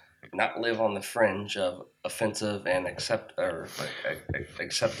better not live on the fringe of offensive and accepted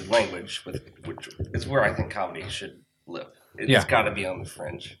language, which is where I think comedy should live. It's got to be on the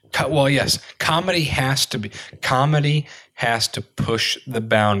fringe. Well, yes. Comedy has to push the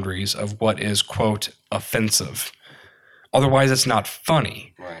boundaries of what is, quote, offensive. Otherwise, it's not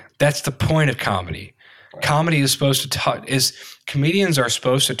funny. Right. That's the point of comedy. Right. Comedy is comedians are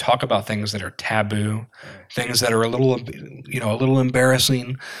supposed to talk about things that are taboo, things that are a little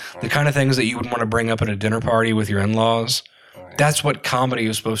embarrassing, the kind of things that you would want to bring up at a dinner party with your in-laws. Right. That's what comedy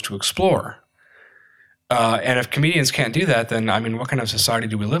is supposed to explore. And if comedians can't do that, then, what kind of society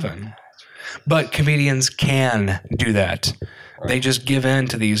do we live in? But comedians can do that. Right. They just give in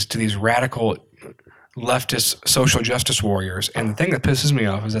to these radical leftist social justice warriors. And the thing that pisses me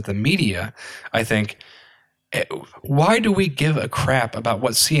off is that the media, I think, why do we give a crap about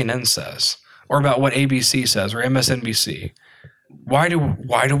what CNN says? or about what ABC says or MSNBC. Why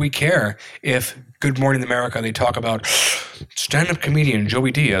do we care if Good Morning America, they talk about stand-up comedian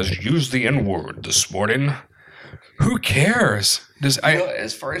Joey Diaz used the N-word this morning? Who cares?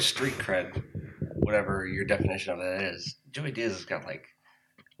 As far as street cred, whatever your definition of that is, Joey Diaz has got like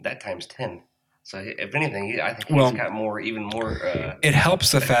that times 10. So if anything, I think he's got even more. It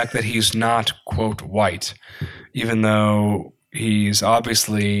helps the fact that he's not, quote, white, even though he's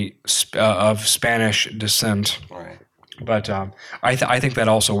obviously of Spanish descent. Right. But I think that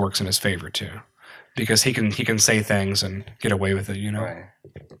also works in his favor too, because he can say things and get away with it, you know. Right.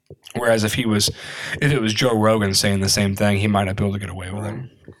 Whereas if it was Joe Rogan saying the same thing, he might not be able to get away with it.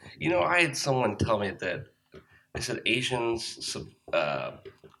 You know, I had someone tell me that they said Asians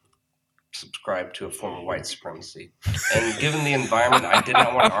subscribe to a form of white supremacy, and given the environment, I did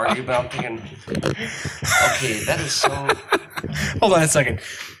not want to argue about. I'm thinking, okay, that is so. Hold on a second.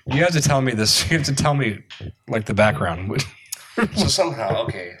 You have to tell me this. You have to tell me like the background. So somehow,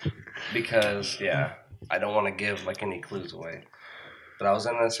 okay, because I don't want to give like any clues away. But I was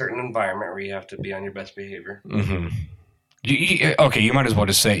in a certain environment where you have to be on your best behavior. Mm-hmm. You might as well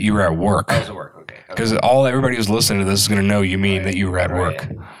just say you were at work. I was at work, okay. Because everybody who's listening to this is going to know you mean that you were at work.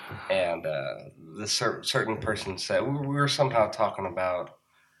 And this certain person said, we were somehow talking about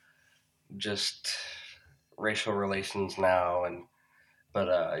just racial relations now. But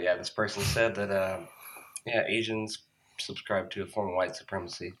this person said that, Asians subscribe to a form of white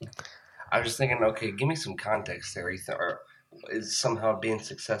supremacy. I was just thinking, okay, give me some context there. Or is somehow being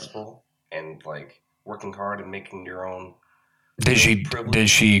successful and like working hard and making your own. Did she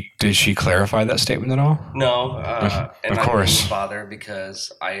clarify that statement at all? No, and of course. I didn't bother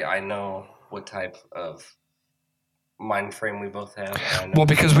because I know what type of mind frame we both have. Well,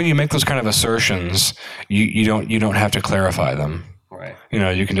 because when you make those kind of assertions, you don't have to clarify them. Right. You know,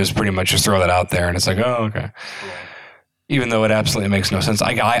 you can just pretty much just throw that out there, and it's like, oh, okay. Right. Even though it absolutely makes no sense.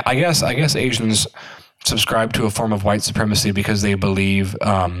 I guess Asians subscribe to a form of white supremacy because they believe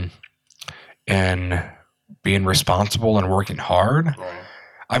in being responsible and working hard. Right.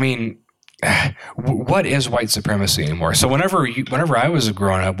 I mean, what is white supremacy anymore? So whenever I was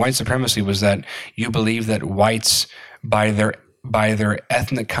growing up, white supremacy was that you believe that whites, by their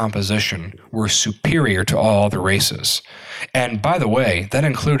ethnic composition, were superior to all other races. And by the way, that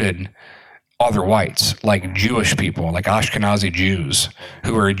included other whites, like Jewish people, like Ashkenazi Jews,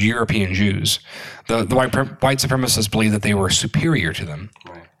 who were European Jews. The white supremacists believed that they were superior to them.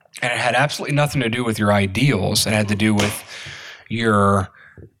 Right. And it had absolutely nothing to do with your ideals. It had to do with the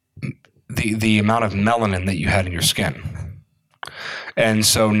amount of melanin that you had in your skin. And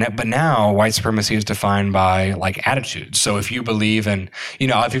so, but now white supremacy is defined by like attitudes. So if you believe in,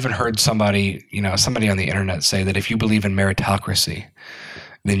 I've even heard somebody on the internet say that if you believe in meritocracy,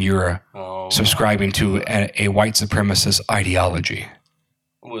 then you're subscribing to a white supremacist ideology.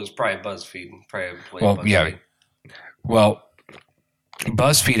 It was probably BuzzFeed. BuzzFeed. Yeah. Well,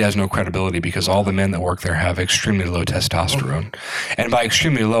 BuzzFeed has no credibility because all the men that work there have extremely low testosterone. And by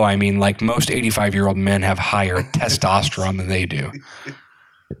extremely low, I mean like most 85-year-old men have higher testosterone than they do.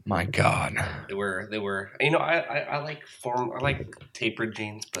 My God. They were. I like tapered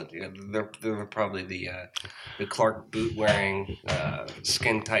jeans, but they're probably the Clark boot wearing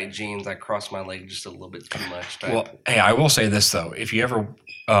skin tight jeans. I cross my leg just a little bit too much. Type. Well, hey, I will say this though: if you ever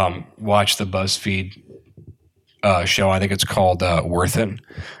watch the BuzzFeed show, I think it's called Worth It.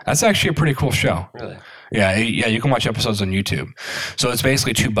 That's actually a pretty cool show. Really? Yeah, you can watch episodes on YouTube. So it's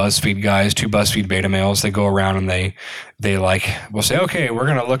basically two BuzzFeed guys, two BuzzFeed beta males. They go around and they will say, okay, we're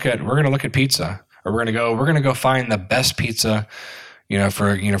gonna look at pizza, or we're gonna go find the best pizza,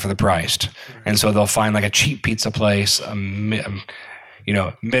 for the price. And so they'll find like a cheap pizza place,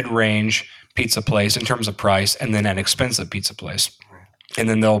 mid-range pizza place in terms of price, and then an expensive pizza place. And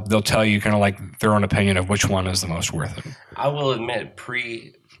then they'll tell you kind of like their own opinion of which one is the most worth it. I will admit,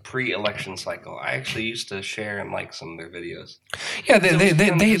 pre-election cycle, I actually used to share and like some of their videos. Yeah,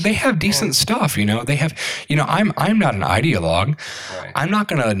 they have decent stuff. They have. I'm not an ideologue. Right. I'm not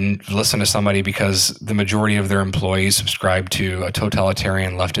going to listen to somebody because the majority of their employees subscribe to a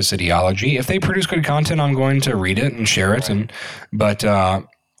totalitarian leftist ideology. If they produce good content, I'm going to read it and share it. Right. But I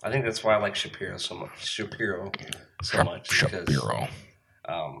think that's why I like Shapiro so much. Shapiro.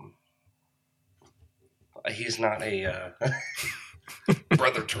 He's not a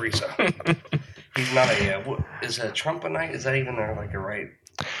Brother Teresa. He's not a is a Trumpite? Is that even a right?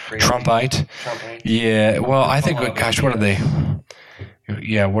 Trumpite? Yeah. Well, I think. Gosh, what did they?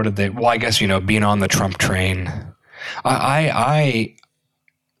 Yeah. What did they? Well, I guess being on the Trump train. I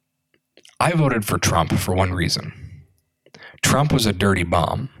voted for Trump for one reason. Trump was a dirty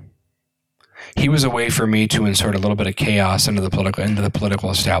bomb. He was a way for me to insert a little bit of chaos into the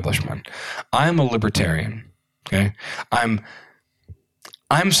political establishment. I'm a libertarian. Okay, I'm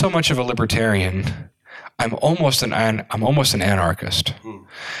so much of a libertarian. I'm almost an anarchist,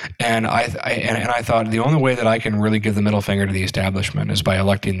 and I thought the only way that I can really give the middle finger to the establishment is by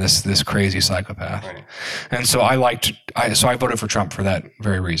electing this crazy psychopath, Right. and so I voted for Trump for that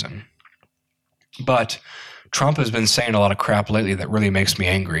very reason. But Trump has been saying a lot of crap lately that really makes me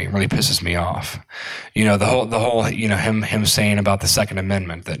angry, really pisses me off. The whole him saying about the Second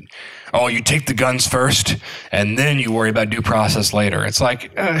Amendment that, oh, you take the guns first and then you worry about due process later. It's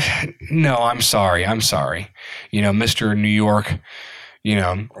like, no, I'm sorry. Mr. New York,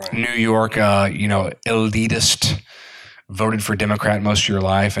 elitist, voted for Democrat most of your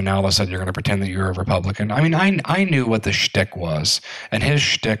life, and now all of a sudden you're going to pretend that you're a Republican. I mean, I knew what the shtick was, and his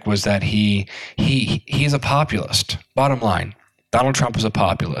shtick was that he's a populist. Bottom line, Donald Trump is a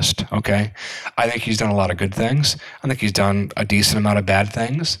populist, okay? I think he's done a lot of good things. I think he's done a decent amount of bad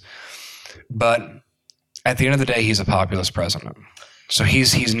things. But at the end of the day, he's a populist president. So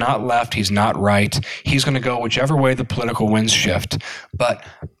he's not left, he's not right. He's going to go whichever way the political winds shift. But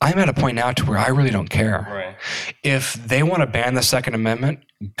I'm at a point now to where I really don't care. Right. If they want to ban the Second Amendment,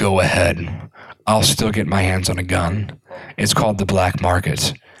 go ahead. I'll still get my hands on a gun. It's called the black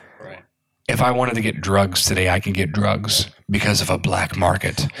market. Right. If I wanted to get drugs today, I can get drugs because of a black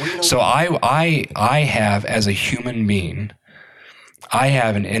market. So I have, as a human being, I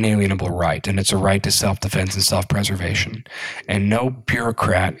have an inalienable right, and it's a right to self-defense and self-preservation. And no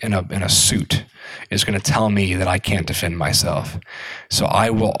bureaucrat in a suit is going to tell me that I can't defend myself. So I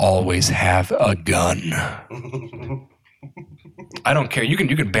will always have a gun. I don't care. You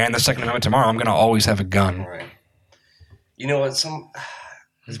can ban the Second Amendment tomorrow. I'm going to always have a gun. Right. You know what?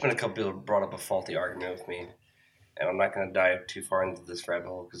 There's been a couple people brought up a faulty argument with me, and I'm not going to dive too far into this rabbit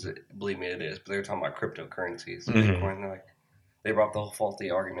hole because believe me, it is. But they were talking about cryptocurrencies, Bitcoin. They're like, they brought up the whole faulty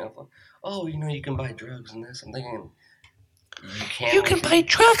argument of, oh, you can buy drugs and this. I'm thinking, you can buy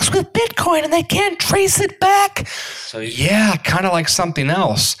drugs with Bitcoin and they can't trace it back. So yeah, kind of like something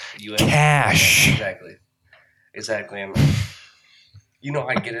else. Cash. Exactly. And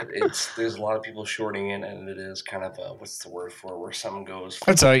I get it. There's a lot of people shorting it, and it is kind of what's the word for it, where something goes.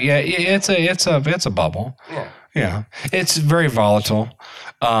 It's a bubble. Yeah. It's very volatile.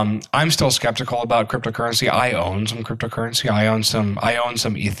 I'm still skeptical about cryptocurrency. I own some cryptocurrency. I own some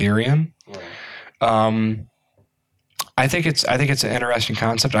Ethereum. Right. I think it's an interesting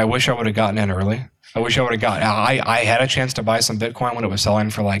concept. I wish I would have gotten in early. I had a chance to buy some Bitcoin when it was selling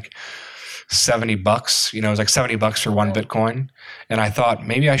for like $70. It was like $70 for one Bitcoin. And I thought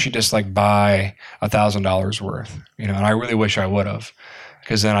maybe I should just like buy $1,000 worth, and I really wish I would have,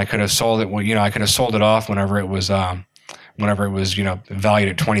 because then I could have sold it. I could have sold it off whenever it was valued at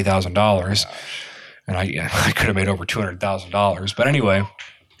 $20,000, and I could have made over $200,000. But anyway,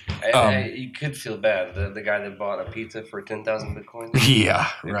 you could feel bad. The guy that bought a pizza for 10,000 Bitcoin. Yeah,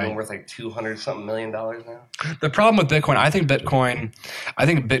 right. It's worth like $200-something million now. The problem with Bitcoin, I think Bitcoin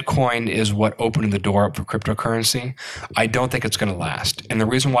is what opened the door up for cryptocurrency. I don't think it's going to last, and the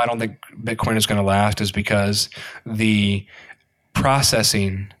reason why I don't think Bitcoin is going to last is because the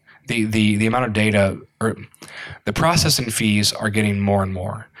processing, the amount of data, or the processing fees are getting more and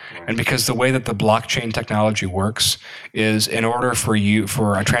more. And because the way that the blockchain technology works is, in order for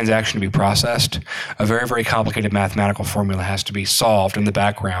a transaction to be processed, a very, very complicated mathematical formula has to be solved in the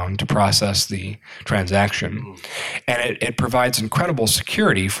background to process the transaction. And it provides incredible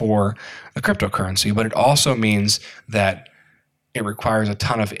security for the cryptocurrency, but it also means that it requires a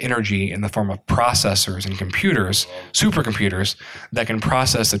ton of energy in the form of processors and computers, supercomputers, that can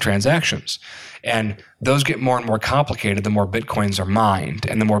process the transactions. And those get more and more complicated the more Bitcoins are mined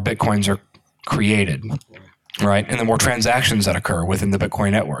and the more Bitcoins are created, right? And the more transactions that occur within the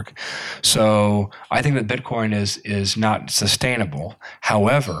Bitcoin network. So I think that Bitcoin is not sustainable.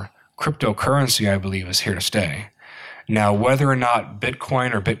 However, cryptocurrency, I believe, is here to stay. Now, whether or not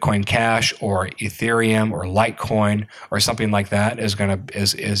Bitcoin or Bitcoin Cash or Ethereum or Litecoin or something like that is gonna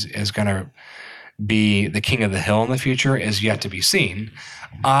be the king of the hill in the future is yet to be seen.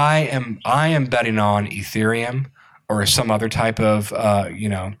 I am betting on Ethereum or some other type of what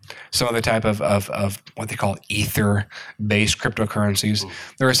they call ether-based cryptocurrencies.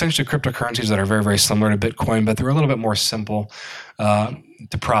 They're essentially cryptocurrencies that are very, very similar to Bitcoin, but they're a little bit more simple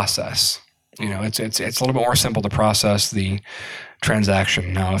to process. It's a little bit more simple to process the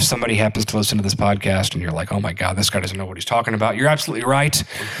transaction. Now, if somebody happens to listen to this podcast and you're like, oh my God, this guy doesn't know what he's talking about, you're absolutely right.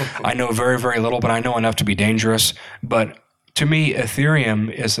 I know very, very little, but I know enough to be dangerous. But to me,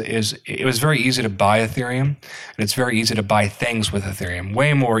 Ethereum it was very easy to buy Ethereum, and it's very easy to buy things with Ethereum.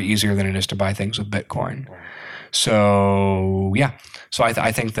 Way more easier than it is to buy things with Bitcoin. So yeah, so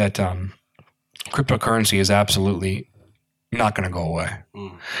I think that cryptocurrency is absolutely not going to go away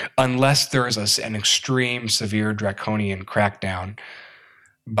unless there is an extreme, severe, draconian crackdown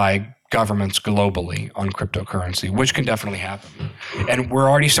by governments globally on cryptocurrency, which can definitely happen. And we're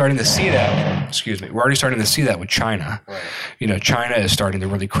already starting to see that. Excuse me. We're already starting to see that with China. Right. China is starting to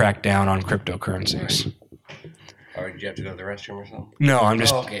really crack down on cryptocurrencies. Right. Or did you have to go to the restroom or something? No, I'm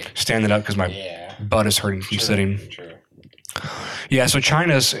just standing up because my butt is hurting from sitting. Sure. Yeah, so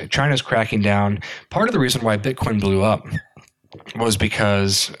China's cracking down. Part of the reason why Bitcoin blew up was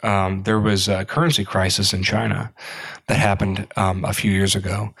because there was a currency crisis in China that happened a few years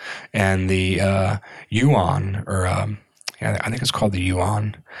ago, and the yuan, or I think it's called the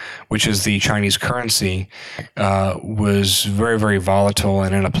yuan, which is the Chinese currency, was very, very volatile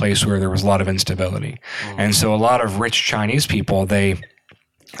and in a place where there was a lot of instability. And so a lot of rich Chinese people, they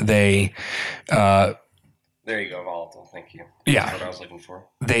there you go, volatile. Thank you. Yeah. That's what I was looking for.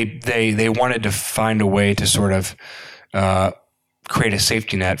 They wanted to find a way to sort of create a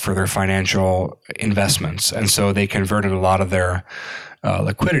safety net for their financial investments. And so they converted a lot of their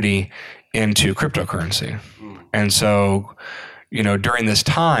liquidity into cryptocurrency. And so, during this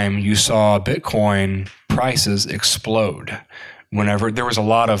time, you saw Bitcoin prices explode. Whenever there was a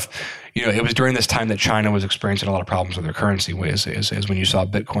lot of, it was during this time that China was experiencing a lot of problems with their currency, is when you saw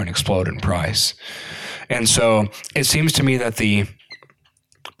Bitcoin explode in price. And so it seems to me that the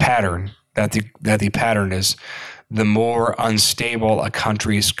pattern is, the more unstable a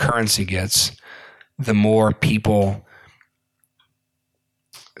country's currency gets, the more people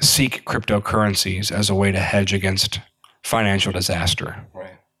seek cryptocurrencies as a way to hedge against financial disaster.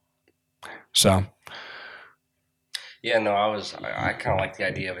 Right. So. Yeah, no, I kind of like the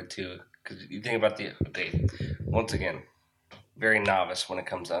idea of it too, because you think about once again, very novice when it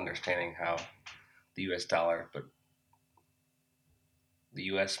comes to understanding how the U.S. dollar, but the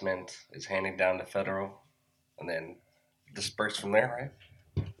U.S. mint is handed down to federal and then dispersed from there,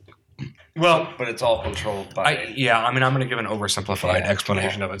 right? Well, but it's all controlled by... I'm going to give an oversimplified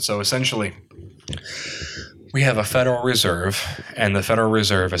explanation of it. So essentially, we have a Federal Reserve, and the Federal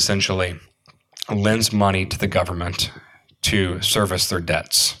Reserve essentially lends money to the government to service their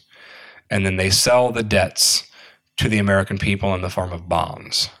debts. And then they sell the debts to the American people in the form of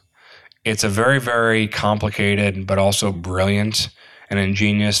bonds. It's a very, very complicated but also brilliant and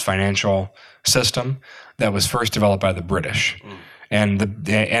ingenious financial system that was first developed by the British. And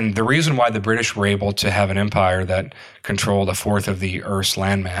the reason why the British were able to have an empire that controlled a fourth of the Earth's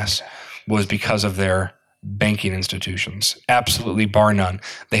landmass was because of their banking institutions. Absolutely, bar none.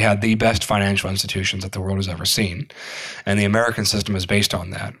 They had the best financial institutions that the world has ever seen. And the American system is based on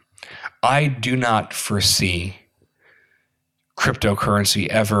that. I do not foresee cryptocurrency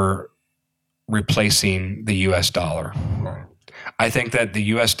ever replacing the U.S. dollar. I think that the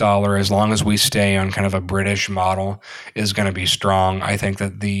U.S. dollar, as long as we stay on kind of a British model, is going to be strong. I think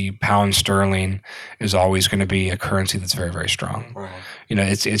that the pound sterling is always going to be a currency that's very, very strong. Right.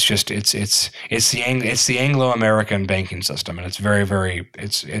 It's the Anglo-American banking system, and it's very, very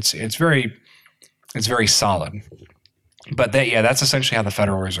very solid. But that's essentially how the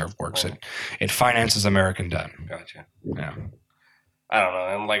Federal Reserve works. Right. It finances American debt. Gotcha. Yeah. I don't know.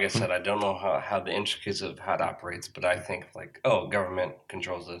 And like I said, I don't know how the intricacies of how it operates, but I think government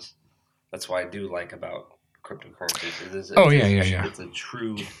controls this. That's what I do like about cryptocurrencies. It's a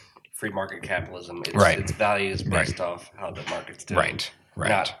true free market capitalism. Its value is based off how the market's doing. Right.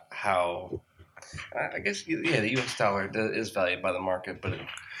 Not how, I guess, the U.S. dollar is valued by the market, but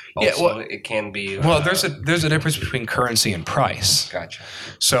it can be. There's a difference between currency and price. Gotcha.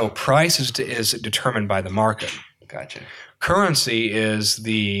 So price is determined by the market. Gotcha. Currency is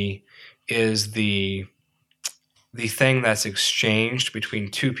the thing that's exchanged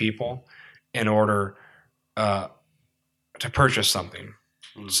between two people in order to purchase something.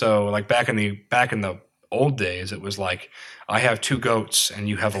 So, like back in the old days, it was like, I have 2 goats and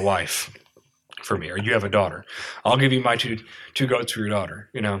you have a wife for me, or you have a daughter. I'll give you my two goats for your daughter.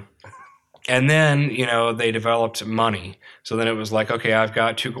 And then they developed money. So then it was like, okay, I've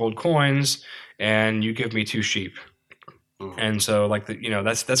got 2 gold coins and you give me 2 sheep. And so,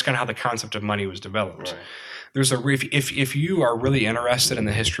 that's kind of how the concept of money was developed. Right. There's if you are really interested in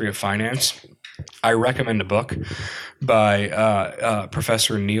the history of finance, I recommend a book by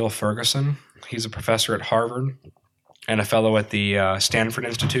Professor Neil Ferguson. He's a professor at Harvard and a fellow at the Stanford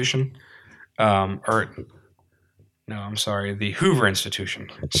Institution, the Hoover Institution.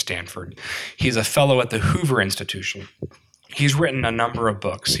 Stanford. He's a fellow at the Hoover Institution. he's written a number of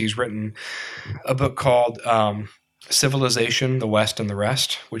books. He's written a book called Civilization, the West and the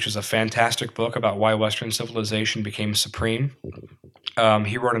Rest, which is a fantastic book about why Western civilization became supreme.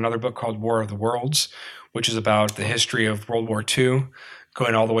 He wrote another book called War of the Worlds, which is about the history of World War II,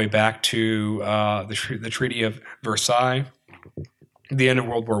 going all the way back to the Treaty of Versailles, the end of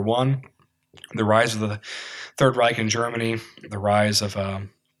World War I, the rise of the Third Reich in Germany, the rise of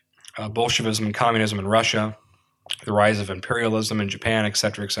Bolshevism and communism in Russia, the rise of imperialism in Japan, et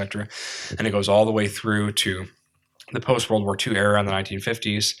cetera, and it goes all the way through to the post-World War II era in the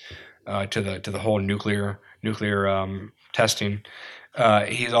 1950s, to the whole nuclear testing.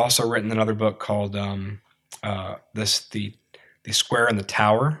 He's also written another book called the Square and the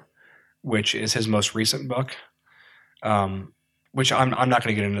Tower, which is his most recent book. Which I'm not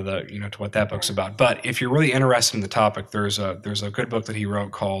going to get into to what that book's about. But if you're really interested in the topic, there's a good book that he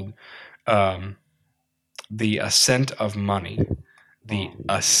wrote called The Ascent of Money. The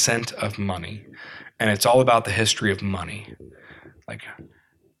Ascent of Money. And it's all about the history of money. Like,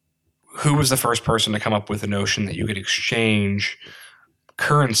 who was the first person to come up with the notion that you could exchange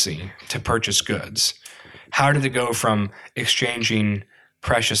currency to purchase goods? How did it go from exchanging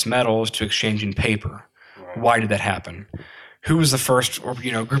precious metals to exchanging paper? Why did that happen? Who was the first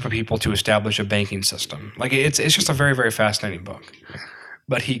group of people to establish a banking system? Like, it's just a very, very fascinating book.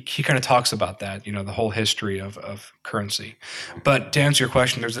 But he kind of talks about that, the whole history of currency. But to answer your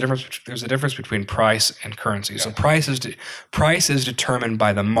question, there's a difference between price and currency. Gotcha. So price is determined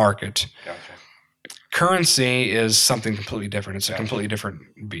by the market. Gotcha. Currency is something completely different. It's a completely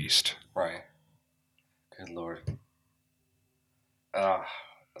different beast. Right. Good Lord.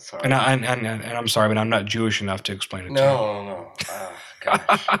 Sorry. And I'm sorry, but I'm not Jewish enough to explain it to you. No.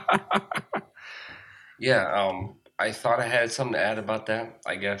 Gosh. Yeah, I thought I had something to add about that,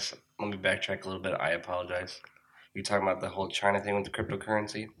 I guess. Let me backtrack a little bit. I apologize. You're talking about the whole China thing with the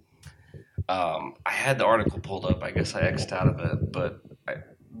cryptocurrency. I had the article pulled up. I guess I X'd out of it. But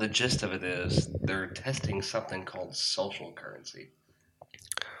the gist of it is they're testing something called social currency.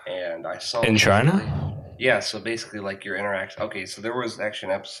 And I saw... In China? Yeah, so basically like your interaction... Okay, so there was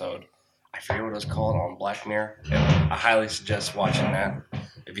actually an episode, I forget what it was called, on Black Mirror. I highly suggest watching that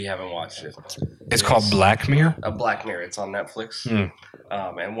if you haven't watched it. It's called Black Mirror? Black Mirror. It's on Netflix.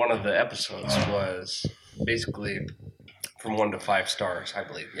 And one of the episodes was basically from 1 to 5 stars, I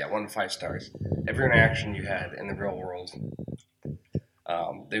believe. Yeah, 1 to 5 stars. Every interaction you had in the real world,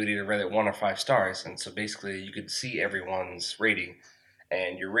 they would either rate it 1 or 5 stars. And so basically you could see everyone's rating.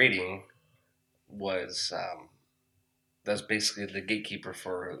 And your rating was that's basically the gatekeeper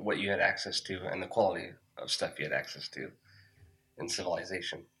for what you had access to and the quality of stuff you had access to in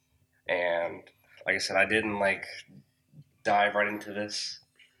civilization. And like I said, I didn't dive right into this.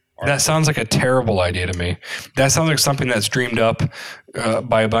 That sounds like a terrible idea to me. That sounds like something that's dreamed up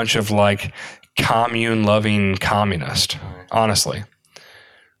by a bunch of commune-loving communists. Honestly.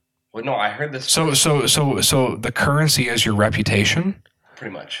 Well, no, I heard this. So the currency is your reputation?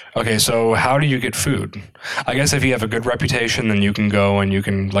 Pretty much. Okay, so how do you get food? I guess if you have a good reputation, then you can go and you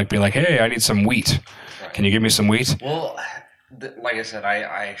can be like, hey, I need some wheat. Right. Can you give me some wheat? Well, like I said,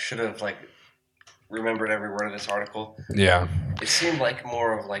 I should have remembered every word of this article. Yeah. It seemed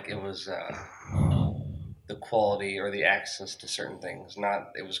more of it was the quality or the access to certain things.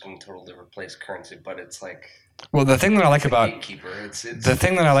 Not it was going to totally replace currency, but it's well, the thing that I like about the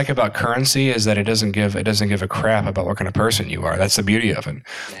thing that I like about currency is that it doesn't give a crap about what kind of person you are. That's the beauty of it.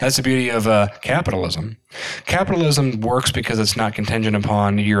 Yeah. That's the beauty of capitalism. Capitalism works because it's not contingent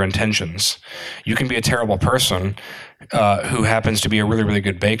upon your intentions. You can be a terrible person who happens to be a really, really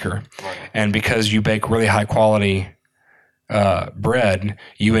good baker, right. And because you bake really high quality bread,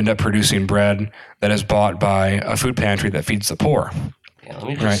 you end up producing bread that is bought by a food pantry that feeds the poor. Yeah, let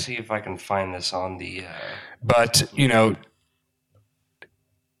me just see if I can find this on the... But,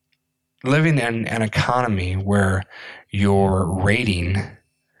 living in an economy where your rating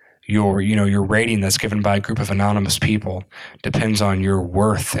that's given by a group of anonymous people depends on your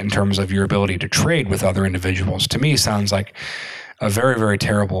worth in terms of your ability to trade with other individuals, to me sounds like a very, very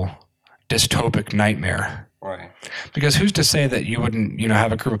terrible dystopic nightmare. Right. Because who's to say that you wouldn't,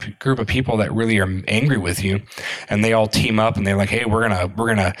 have a group of people that really are angry with you, and they all team up and they're like, hey, we're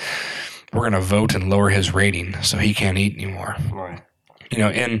gonna vote and lower his rating so he can't eat anymore. Right.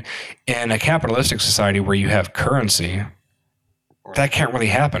 In a capitalistic society where you have currency, right. That can't really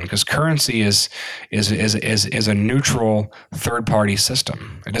happen because currency is a neutral third party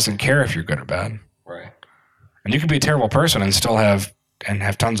system. It doesn't care if you're good or bad. Right. And you could be a terrible person and still have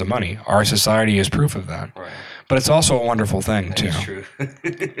tons of money. Our society is proof of that. Right. But it's also a wonderful thing, too. That's true.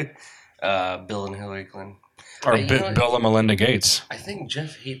 Bill and Hillary Clinton. Or Bill and Melinda Gates. I think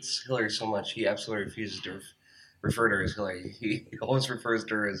Jeff hates Hillary so much he absolutely refuses to refer to her as Hillary. He always refers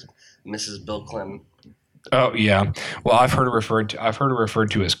to her as Mrs. Bill Clinton. Oh yeah. Well, I've heard her referred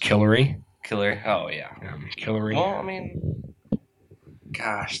to as Killary. Killer. Oh yeah. Killary. Well, I mean,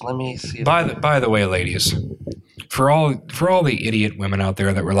 gosh, let me see. By the way, ladies, for all the idiot women out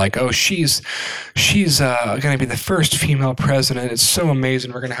there that were like, oh, she's going to be the first female president. It's so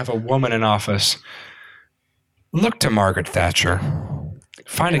amazing. We're going to have a woman in office. Look to Margaret Thatcher.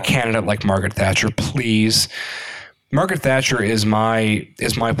 Find a candidate like Margaret Thatcher, please. Margaret Thatcher is my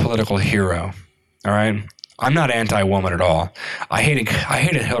political hero. All right. I'm not anti-woman at all. I hated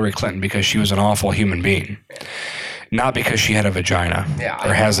Hillary Clinton because she was an awful human being, not because she had a vagina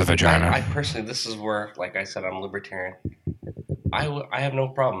or has a vagina. I personally, this is where, like I said, I'm libertarian. I have no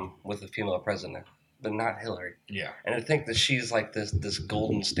problem with a female president, but not Hillary. Yeah. And I think that she's like this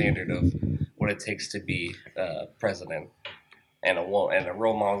golden standard of what it takes to be president, and a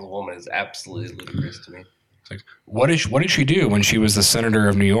role model as a woman is absolutely ludicrous to me. It's like, what did she do when she was the senator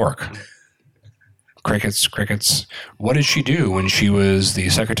of New York? Crickets. What did she do when she was the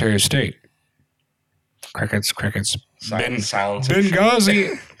Secretary of State? Crickets. Benghazi.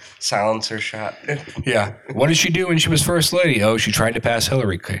 Silencer shot. Yeah. What did she do when she was First Lady? Oh, she tried to pass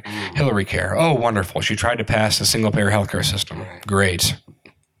Hillary Care. Oh, wonderful. She tried to pass a single-payer healthcare system. Great.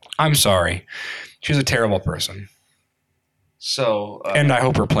 I'm sorry. She's a terrible person. So. And I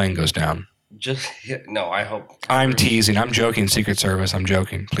hope her plane goes down. I hope. I'm teasing. I'm joking, Secret Service. I'm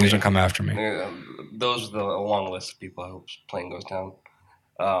joking. Please don't come after me. Those are the long list of people I hope plane goes down.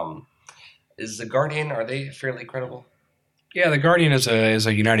 Is The Guardian, are they fairly credible? Yeah, The Guardian is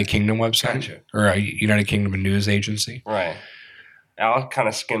a United Kingdom website or a United Kingdom news agency. Right. I'll kind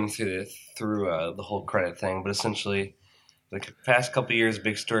of skim through the whole credit thing, but essentially, the past couple of years, a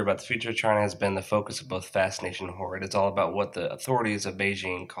big story about the future of China has been the focus of both fascination and horror. It's all about what the authorities of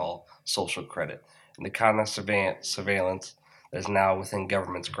Beijing call social credit, and the kind of surveillance that is now within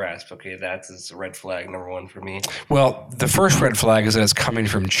government's grasp. Okay, that's a red flag number one for me. Well, the first red flag is that it's coming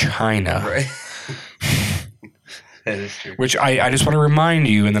from China. Right. That is true. Which I just want to remind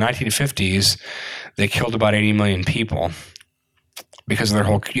you, in the 1950s, they killed about 80 million people because of their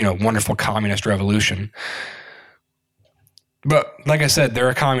whole, wonderful communist revolution. But like I said, they're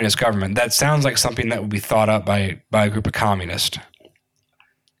a communist government. That sounds like something that would be thought up by a group of communists.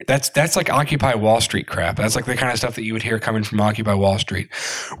 That's like Occupy Wall Street crap. That's like the kind of stuff that you would hear coming from Occupy Wall Street.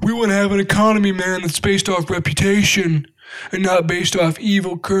 We want to have an economy, man, that's based off reputation and not based off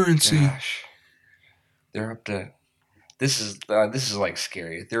evil currency. Gosh. They're up to... This is like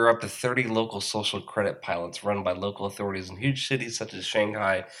scary. There are up to 30 local social credit pilots run by local authorities in huge cities such as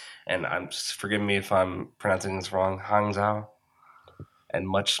Shanghai, and forgive me if I'm pronouncing this wrong, Hangzhou, and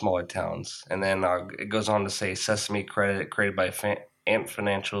much smaller towns. And then it goes on to say Sesame Credit, created by Ant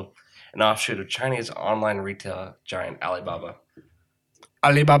Financial, an offshoot of Chinese online retail giant Alibaba.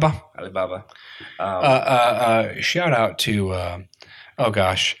 Shout out to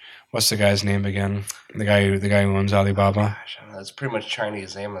what's the guy's name again? The guy who owns Alibaba. That's pretty much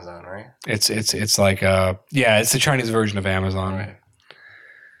Chinese Amazon, right? It's like it's the Chinese version of Amazon. Right.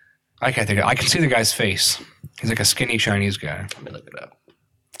 I can't think. I can see the guy's face. He's like a skinny Chinese guy. Let me look it up.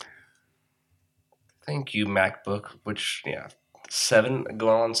 Thank you, MacBook. Which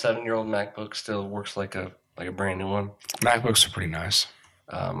 7-year-old MacBook still works like a brand new one. MacBooks are pretty nice.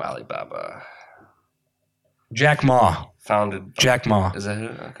 Alibaba. Jack Ma. Founded. Jack Ma. Is that who?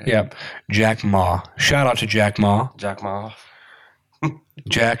 Okay. Yep. Jack Ma. Shout out to Jack Ma. Jack Ma.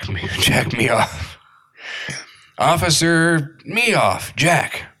 Jack me off. Officer me off.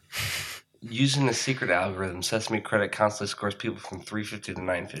 Jack. Using a secret algorithm, Sesame Credit constantly scores people from 350 to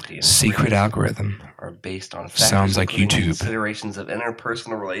 950. Secret algorithm. Are based on factors sounds like YouTube. Considerations of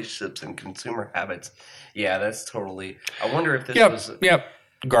interpersonal relationships and consumer habits. Yeah, that's totally... I wonder if this was... Yep.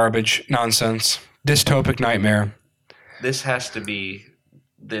 Garbage. Nonsense. Dystopic nightmare. This has to be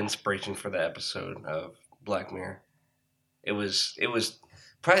the inspiration for the episode of Black Mirror. It was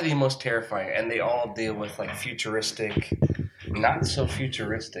probably the most terrifying, and they all deal with like futuristic, not so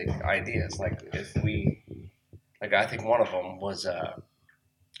futuristic ideas. Like I think one of them was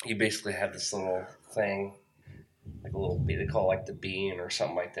you basically have this little thing, like a little, they call it like the bean or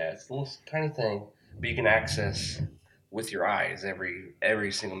something like that. It's a little tiny thing, but you can access with your eyes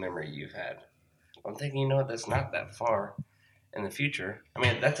every single memory you've had. I'm thinking, that's not that far in the future. I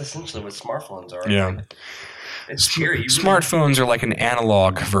mean, that's essentially what smartphones are. Yeah. It's scary. Smartphones are like an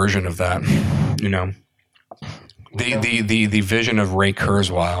analog version of that, The vision of Ray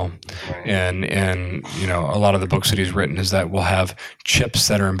Kurzweil Right. and a lot of the books that he's written is that we'll have chips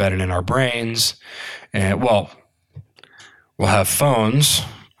that are embedded in our brains, and we'll have phones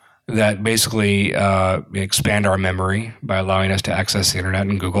that basically expand our memory by allowing us to access the internet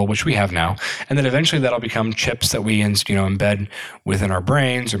and Google, which we have now, and then eventually that'll become chips that we embed within our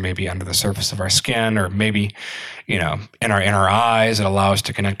brains, or maybe under the surface of our skin, or maybe in our eyes that allow us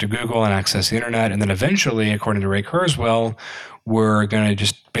to connect to Google and access the internet, and then eventually, according to Ray Kurzweil, we're going to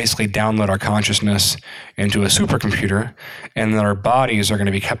just basically download our consciousness into a supercomputer, and then our bodies are going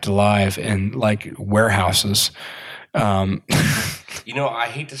to be kept alive in like warehouses. I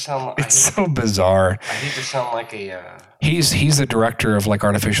hate to sound. It's so bizarre. I hate to sound like a. He's the director of like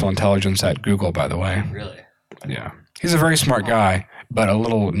artificial intelligence at Google, by the way. Really. Yeah, he's a very smart guy, but a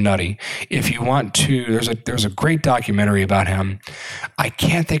little nutty. If you want to, there's a great documentary about him. I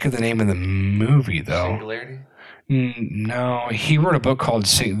can't think of the name of the movie though. Singularity. No, he wrote a book called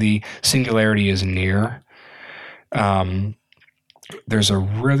 "The Singularity Is Near." There's a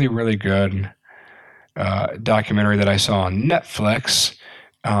really, really good documentary that I saw on Netflix,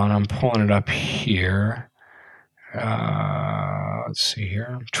 and I'm pulling it up here. Let's see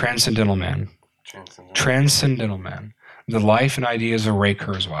here. Transcendental Man. The Life and Ideas of Ray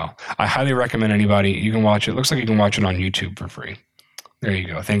Kurzweil. I highly recommend anybody. You can watch it. Looks like you can watch it on YouTube for free. There you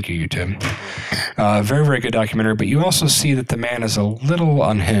go. Thank you, YouTube. Very, very good documentary, but you also see that the man is a little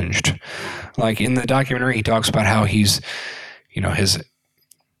unhinged. Like in the documentary, he talks about how he's,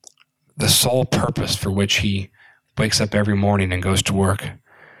 the sole purpose for which he wakes up every morning and goes to work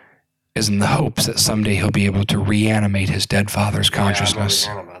is in the hopes that someday he'll be able to reanimate his dead father's consciousness.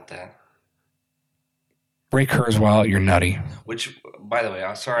 Yeah, I remember hearing about that. Ray Kurzweil, you're nutty. Which, by the way,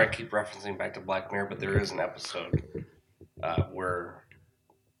 I'm sorry I keep referencing back to Black Mirror, but there is an episode where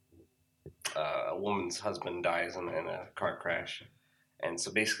a woman's husband dies in a car crash. And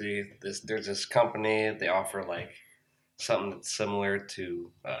so basically, there's this company, they offer like something that's similar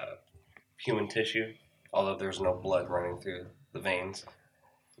to human tissue, although there's no blood running through the veins.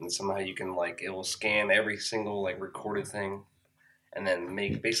 And somehow you can it will scan every single recorded thing and then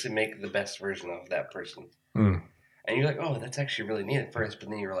make the best version of that person. Mm. And you're like, oh, that's actually really neat at first, but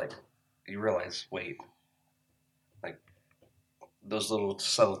then you realize, wait, those little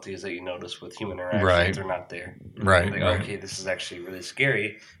subtleties that you notice with human interactions are not there. Right. Okay, this is actually really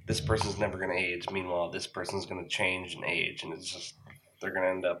scary. This person's never going to age. Meanwhile, this person's going to change and age, and it's just, they're going to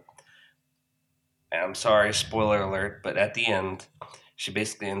end up, and I'm sorry, spoiler alert, but at the end, she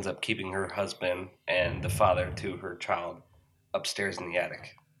basically ends up keeping her husband and the father to her child upstairs in the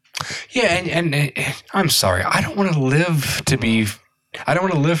attic. Yeah, and I'm sorry, I don't want to live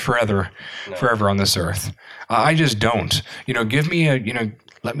forever on this earth. I just don't. Give me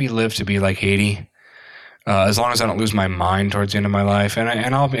let me live to be like 80, as long as I don't lose my mind towards the end of my life,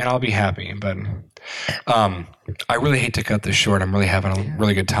 and I'll be happy. But I really hate to cut this short. I'm really having a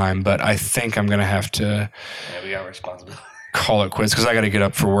really good time, but I think I'm gonna have to. Yeah, we got responsibility. Call it quits because I got to get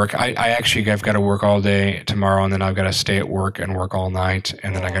up for work. I've got to work all day tomorrow, and then I've got to stay at work and work all night,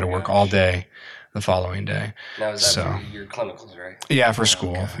 and then I got to work all day the following day. Now, is that for your clinicals, right? Yeah, for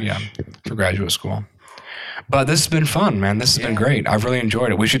school. Okay. Yeah, for graduate school. But this has been fun, man. This has been great. I've really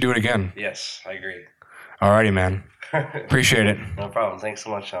enjoyed it. We should do it again. Yes, I agree. Alrighty, man. Appreciate it. No problem. Thanks so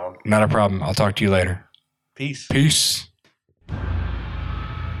much, Sean. Not a problem. I'll talk to you later. Peace. Peace.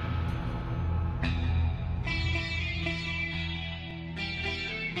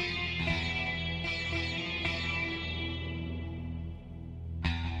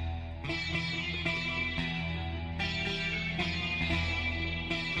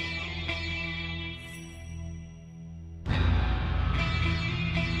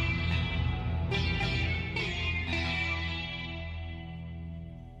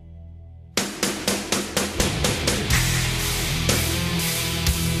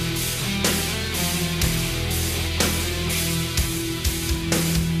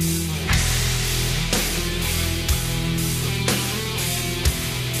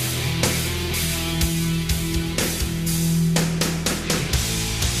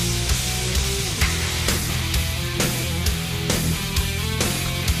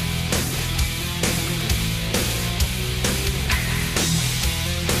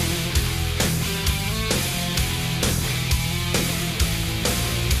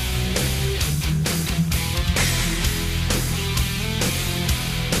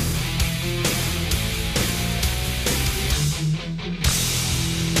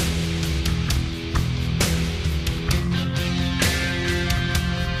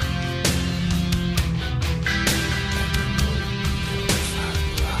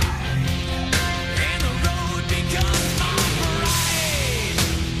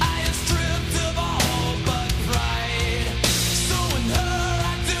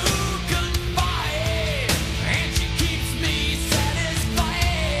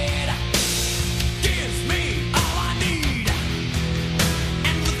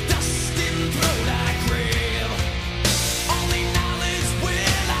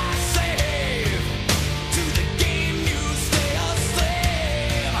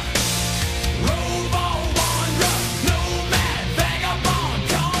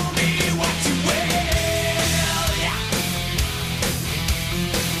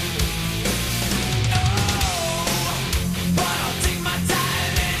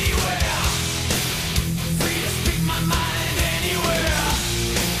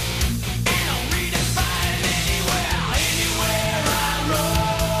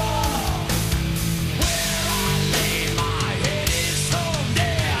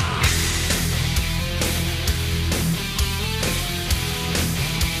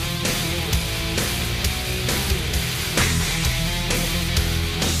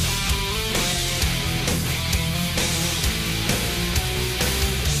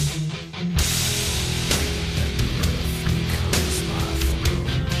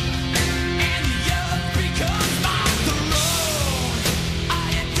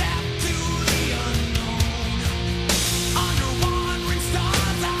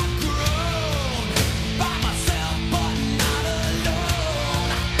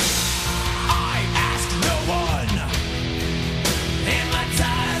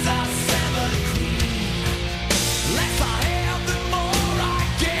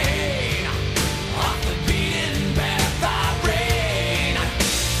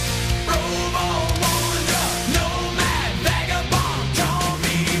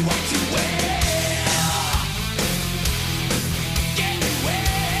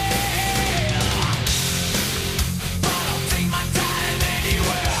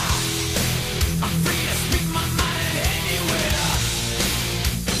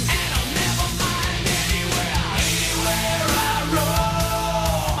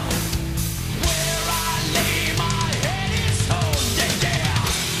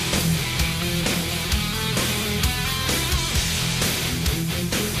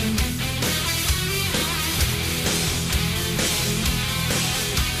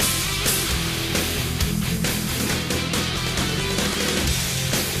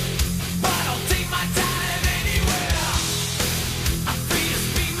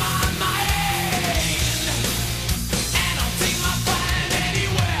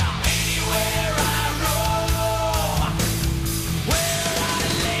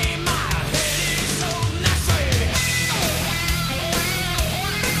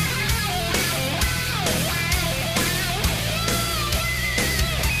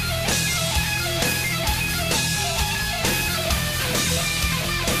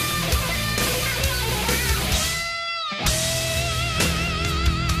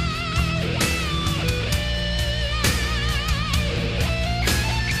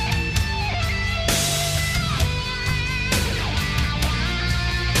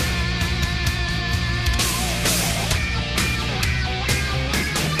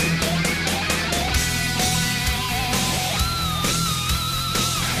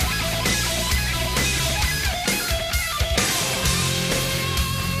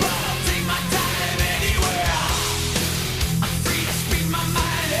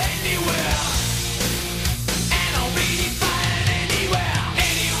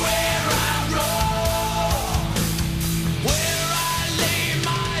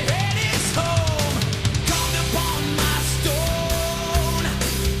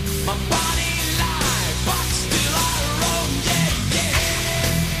 My body